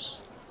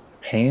office,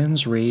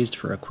 hands raised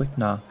for a quick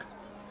knock,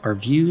 our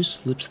view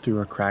slips through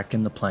a crack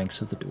in the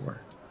planks of the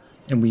door,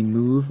 and we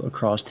move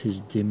across his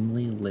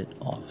dimly lit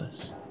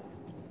office.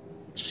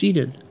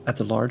 Seated at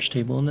the large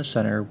table in the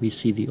center, we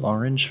see the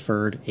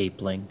orange-furred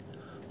apeling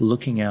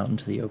looking out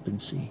into the open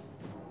sea.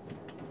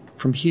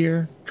 From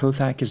here,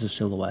 Kothak is a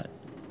silhouette,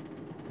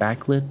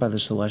 backlit by the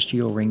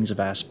celestial rings of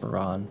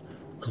Asperon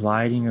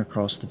gliding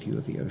across the view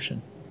of the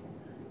ocean.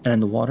 And in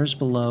the waters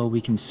below,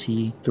 we can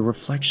see the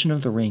reflection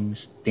of the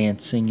rings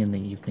dancing in the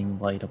evening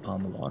light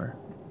upon the water.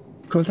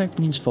 Kothak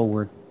leans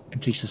forward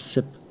and takes a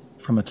sip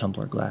from a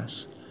tumbler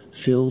glass,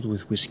 filled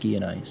with whiskey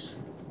and ice.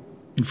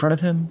 In front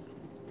of him,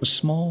 a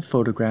small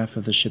photograph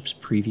of the ship's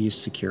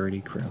previous security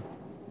crew.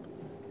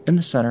 In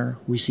the center,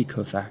 we see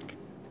Kothak,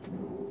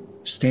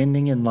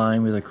 standing in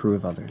line with a crew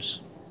of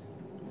others.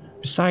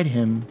 Beside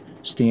him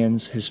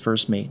stands his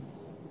first mate,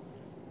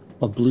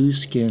 a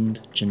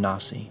blue-skinned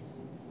Genasi,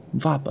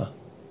 Vapa.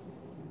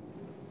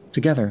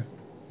 Together,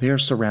 they are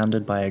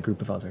surrounded by a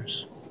group of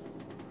others.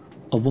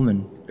 A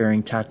woman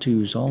bearing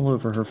tattoos all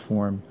over her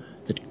form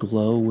that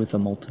glow with a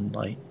molten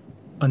light.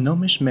 A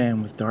gnomish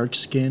man with dark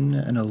skin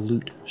and a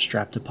lute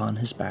strapped upon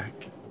his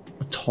back.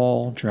 A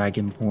tall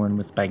dragonborn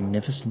with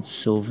magnificent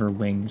silver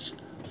wings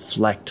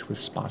flecked with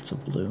spots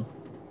of blue.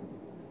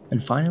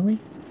 And finally,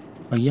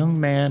 a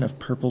young man of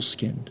purple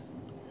skin,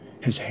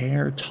 his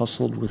hair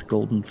tousled with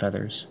golden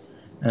feathers,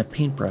 and a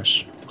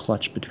paintbrush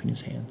clutched between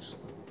his hands.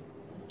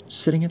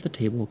 Sitting at the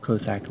table,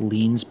 Kothak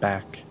leans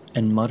back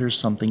and mutters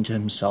something to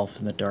himself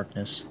in the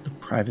darkness, the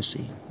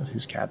privacy of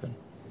his cabin.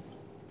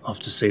 Off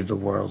to save the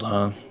world,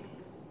 huh?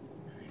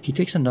 He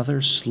takes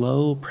another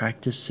slow,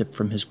 practiced sip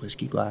from his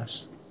whiskey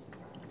glass.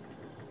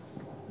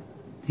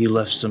 You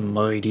left some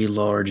mighty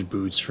large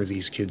boots for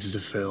these kids to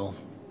fill.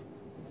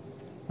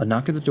 A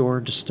knock at the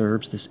door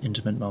disturbs this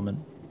intimate moment,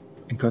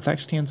 and Kothak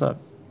stands up,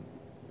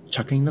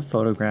 tucking the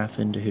photograph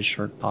into his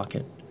shirt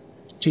pocket,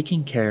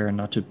 taking care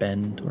not to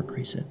bend or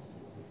crease it.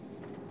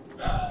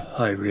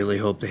 I really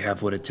hope they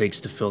have what it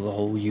takes to fill the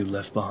hole you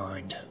left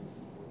behind.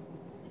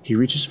 He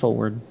reaches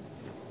forward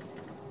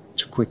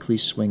to quickly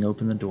swing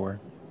open the door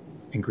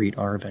and greet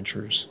our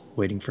adventurers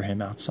waiting for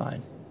him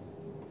outside.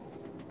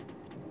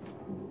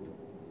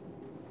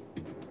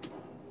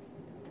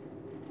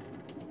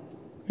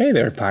 Hey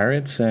there,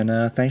 pirates,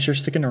 and thanks for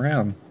sticking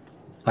around.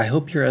 I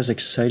hope you're as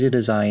excited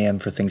as I am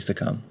for things to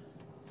come.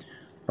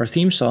 Our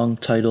theme song,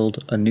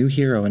 titled A New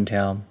Hero in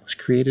Town, was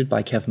created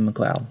by Kevin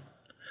MacLeod.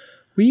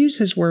 We use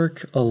his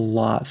work a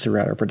lot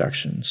throughout our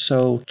production,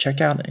 so check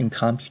out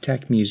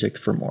Incompetech Music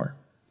for more.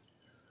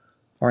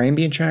 Our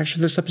ambient tracks for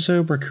this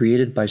episode were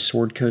created by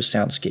Sword Coast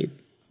Soundscape,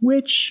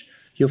 which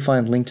you'll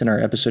find linked in our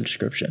episode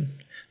description.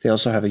 They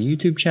also have a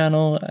YouTube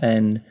channel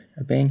and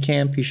a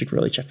Bandcamp. You should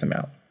really check them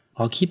out.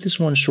 I'll keep this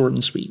one short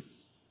and sweet.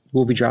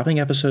 We'll be dropping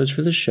episodes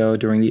for the show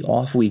during the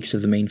off weeks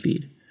of the main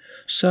feed,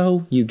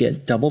 so you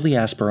get double the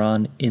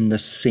Asperon in the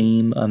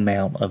same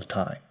amount of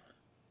time.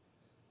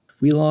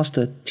 We lost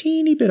a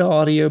teeny bit of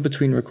audio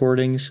between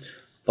recordings,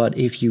 but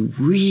if you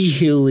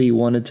really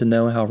wanted to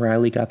know how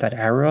Riley got that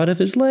arrow out of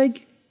his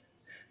leg,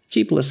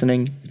 keep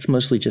listening. It's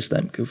mostly just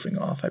them goofing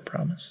off, I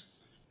promise.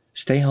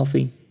 Stay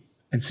healthy,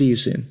 and see you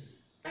soon.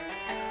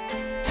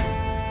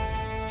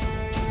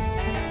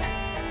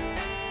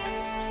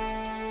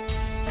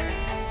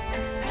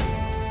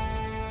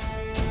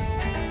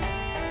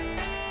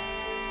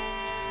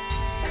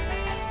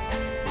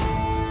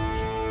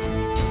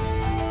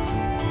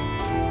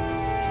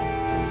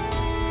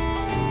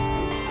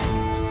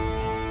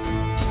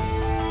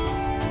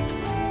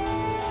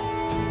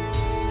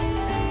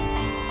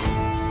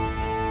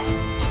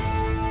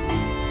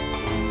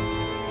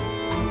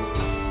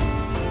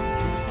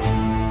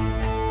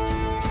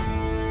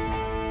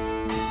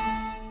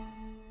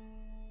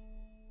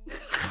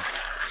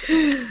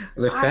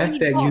 The fact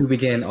that you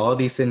begin all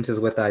these sentences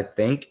with "I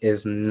think"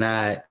 is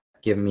not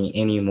giving me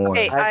any more.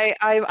 Okay,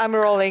 I'm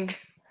rolling.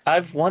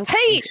 I've once.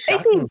 Hey,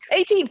 been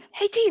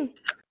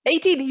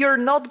 18, you're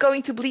not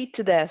going to bleed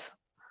to death.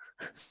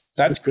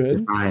 That's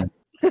good. Fine.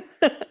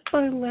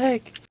 My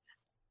leg.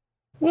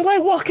 Will I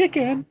walk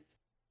again?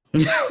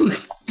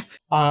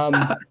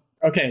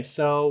 Okay,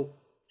 so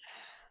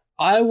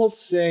I will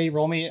say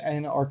roll me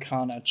an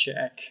Arcana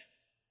check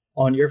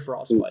on your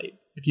frostbite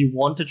if you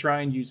want to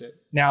try and use it.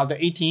 Now,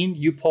 the 18,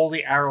 you pull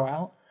the arrow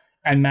out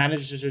and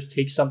manage to just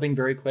take something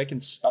very quick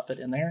and stuff it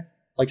in there,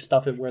 like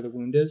stuff it where the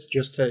wound is,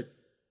 just to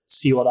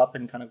seal it up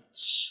and kind of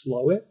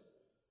slow it.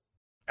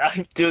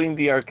 I'm doing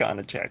the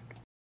Arcana check.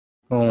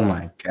 Oh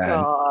my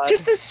god.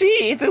 Just to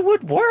see if it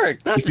would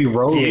work. Not If you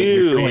roll it, do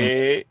you're doing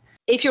it.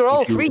 If you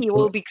roll If you 3, you roll-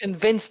 will be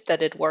convinced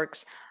that it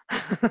works. Go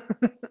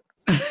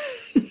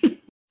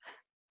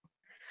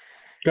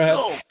ahead.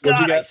 Oh, What'd God,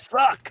 you I get?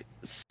 suck.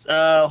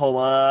 Hold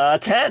on.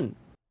 10.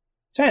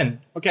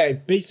 10.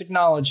 Okay, basic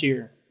knowledge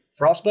here.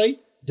 Frostbite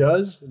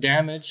does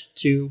damage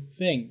to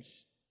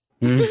things.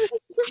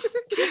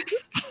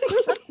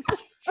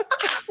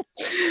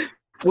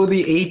 Will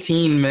the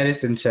 18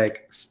 medicine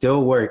check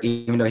still work,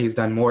 even though he's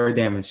done more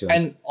damage to him?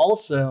 And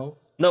also,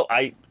 No,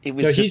 it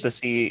was No, just he's- to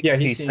see yeah, if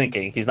he's he's seeing-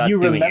 thinking. He's not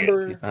you doing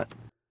remember- it. He's not.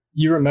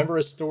 you remember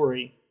a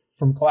story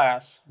from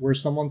class where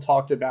someone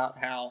talked about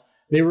how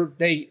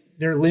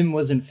their limb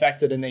was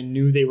infected and they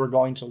knew they were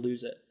going to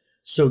lose it.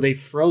 So they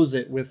froze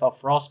it with a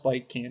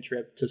frostbite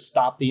cantrip to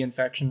stop the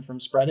infection from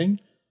spreading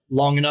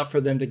long enough for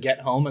them to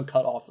get home and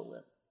cut off the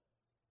limb.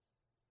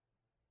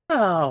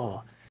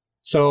 Oh.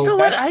 So You know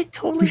what? that's I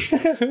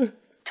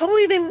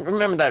totally didn't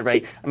remember that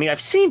right. I mean,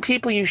 I've seen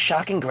people use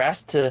shocking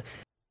grasp to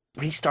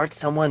restart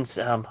someone's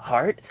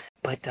heart,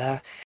 but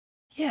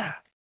yeah.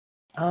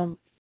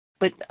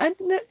 But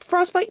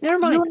frostbite, never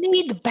mind. You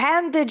need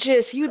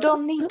bandages. You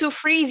don't need to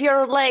freeze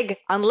your leg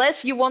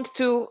unless you want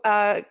to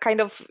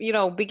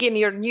begin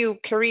your new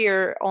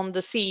career on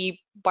the sea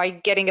by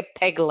getting a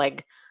peg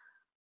leg.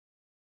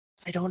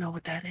 I don't know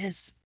what that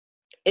is.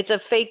 It's a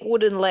fake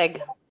wooden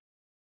leg.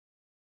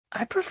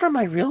 I prefer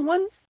my real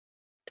one.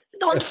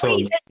 Don't So-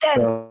 freeze it then.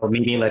 So,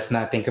 Meaty, let's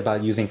not think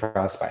about using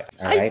frostbite.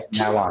 All I right,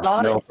 just now on.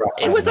 thought No it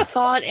frostbite. was a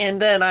thought,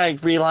 and then I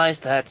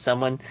realized that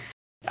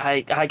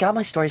I got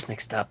my stories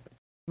mixed up.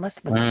 Must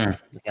have been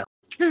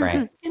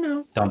Right. you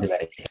know. Don't do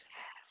that again.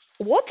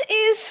 What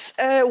is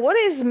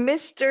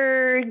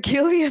Mr.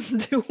 Gillian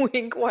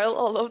doing while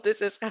all of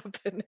this is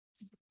happening?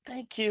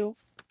 Thank you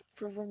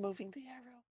for removing the arrow.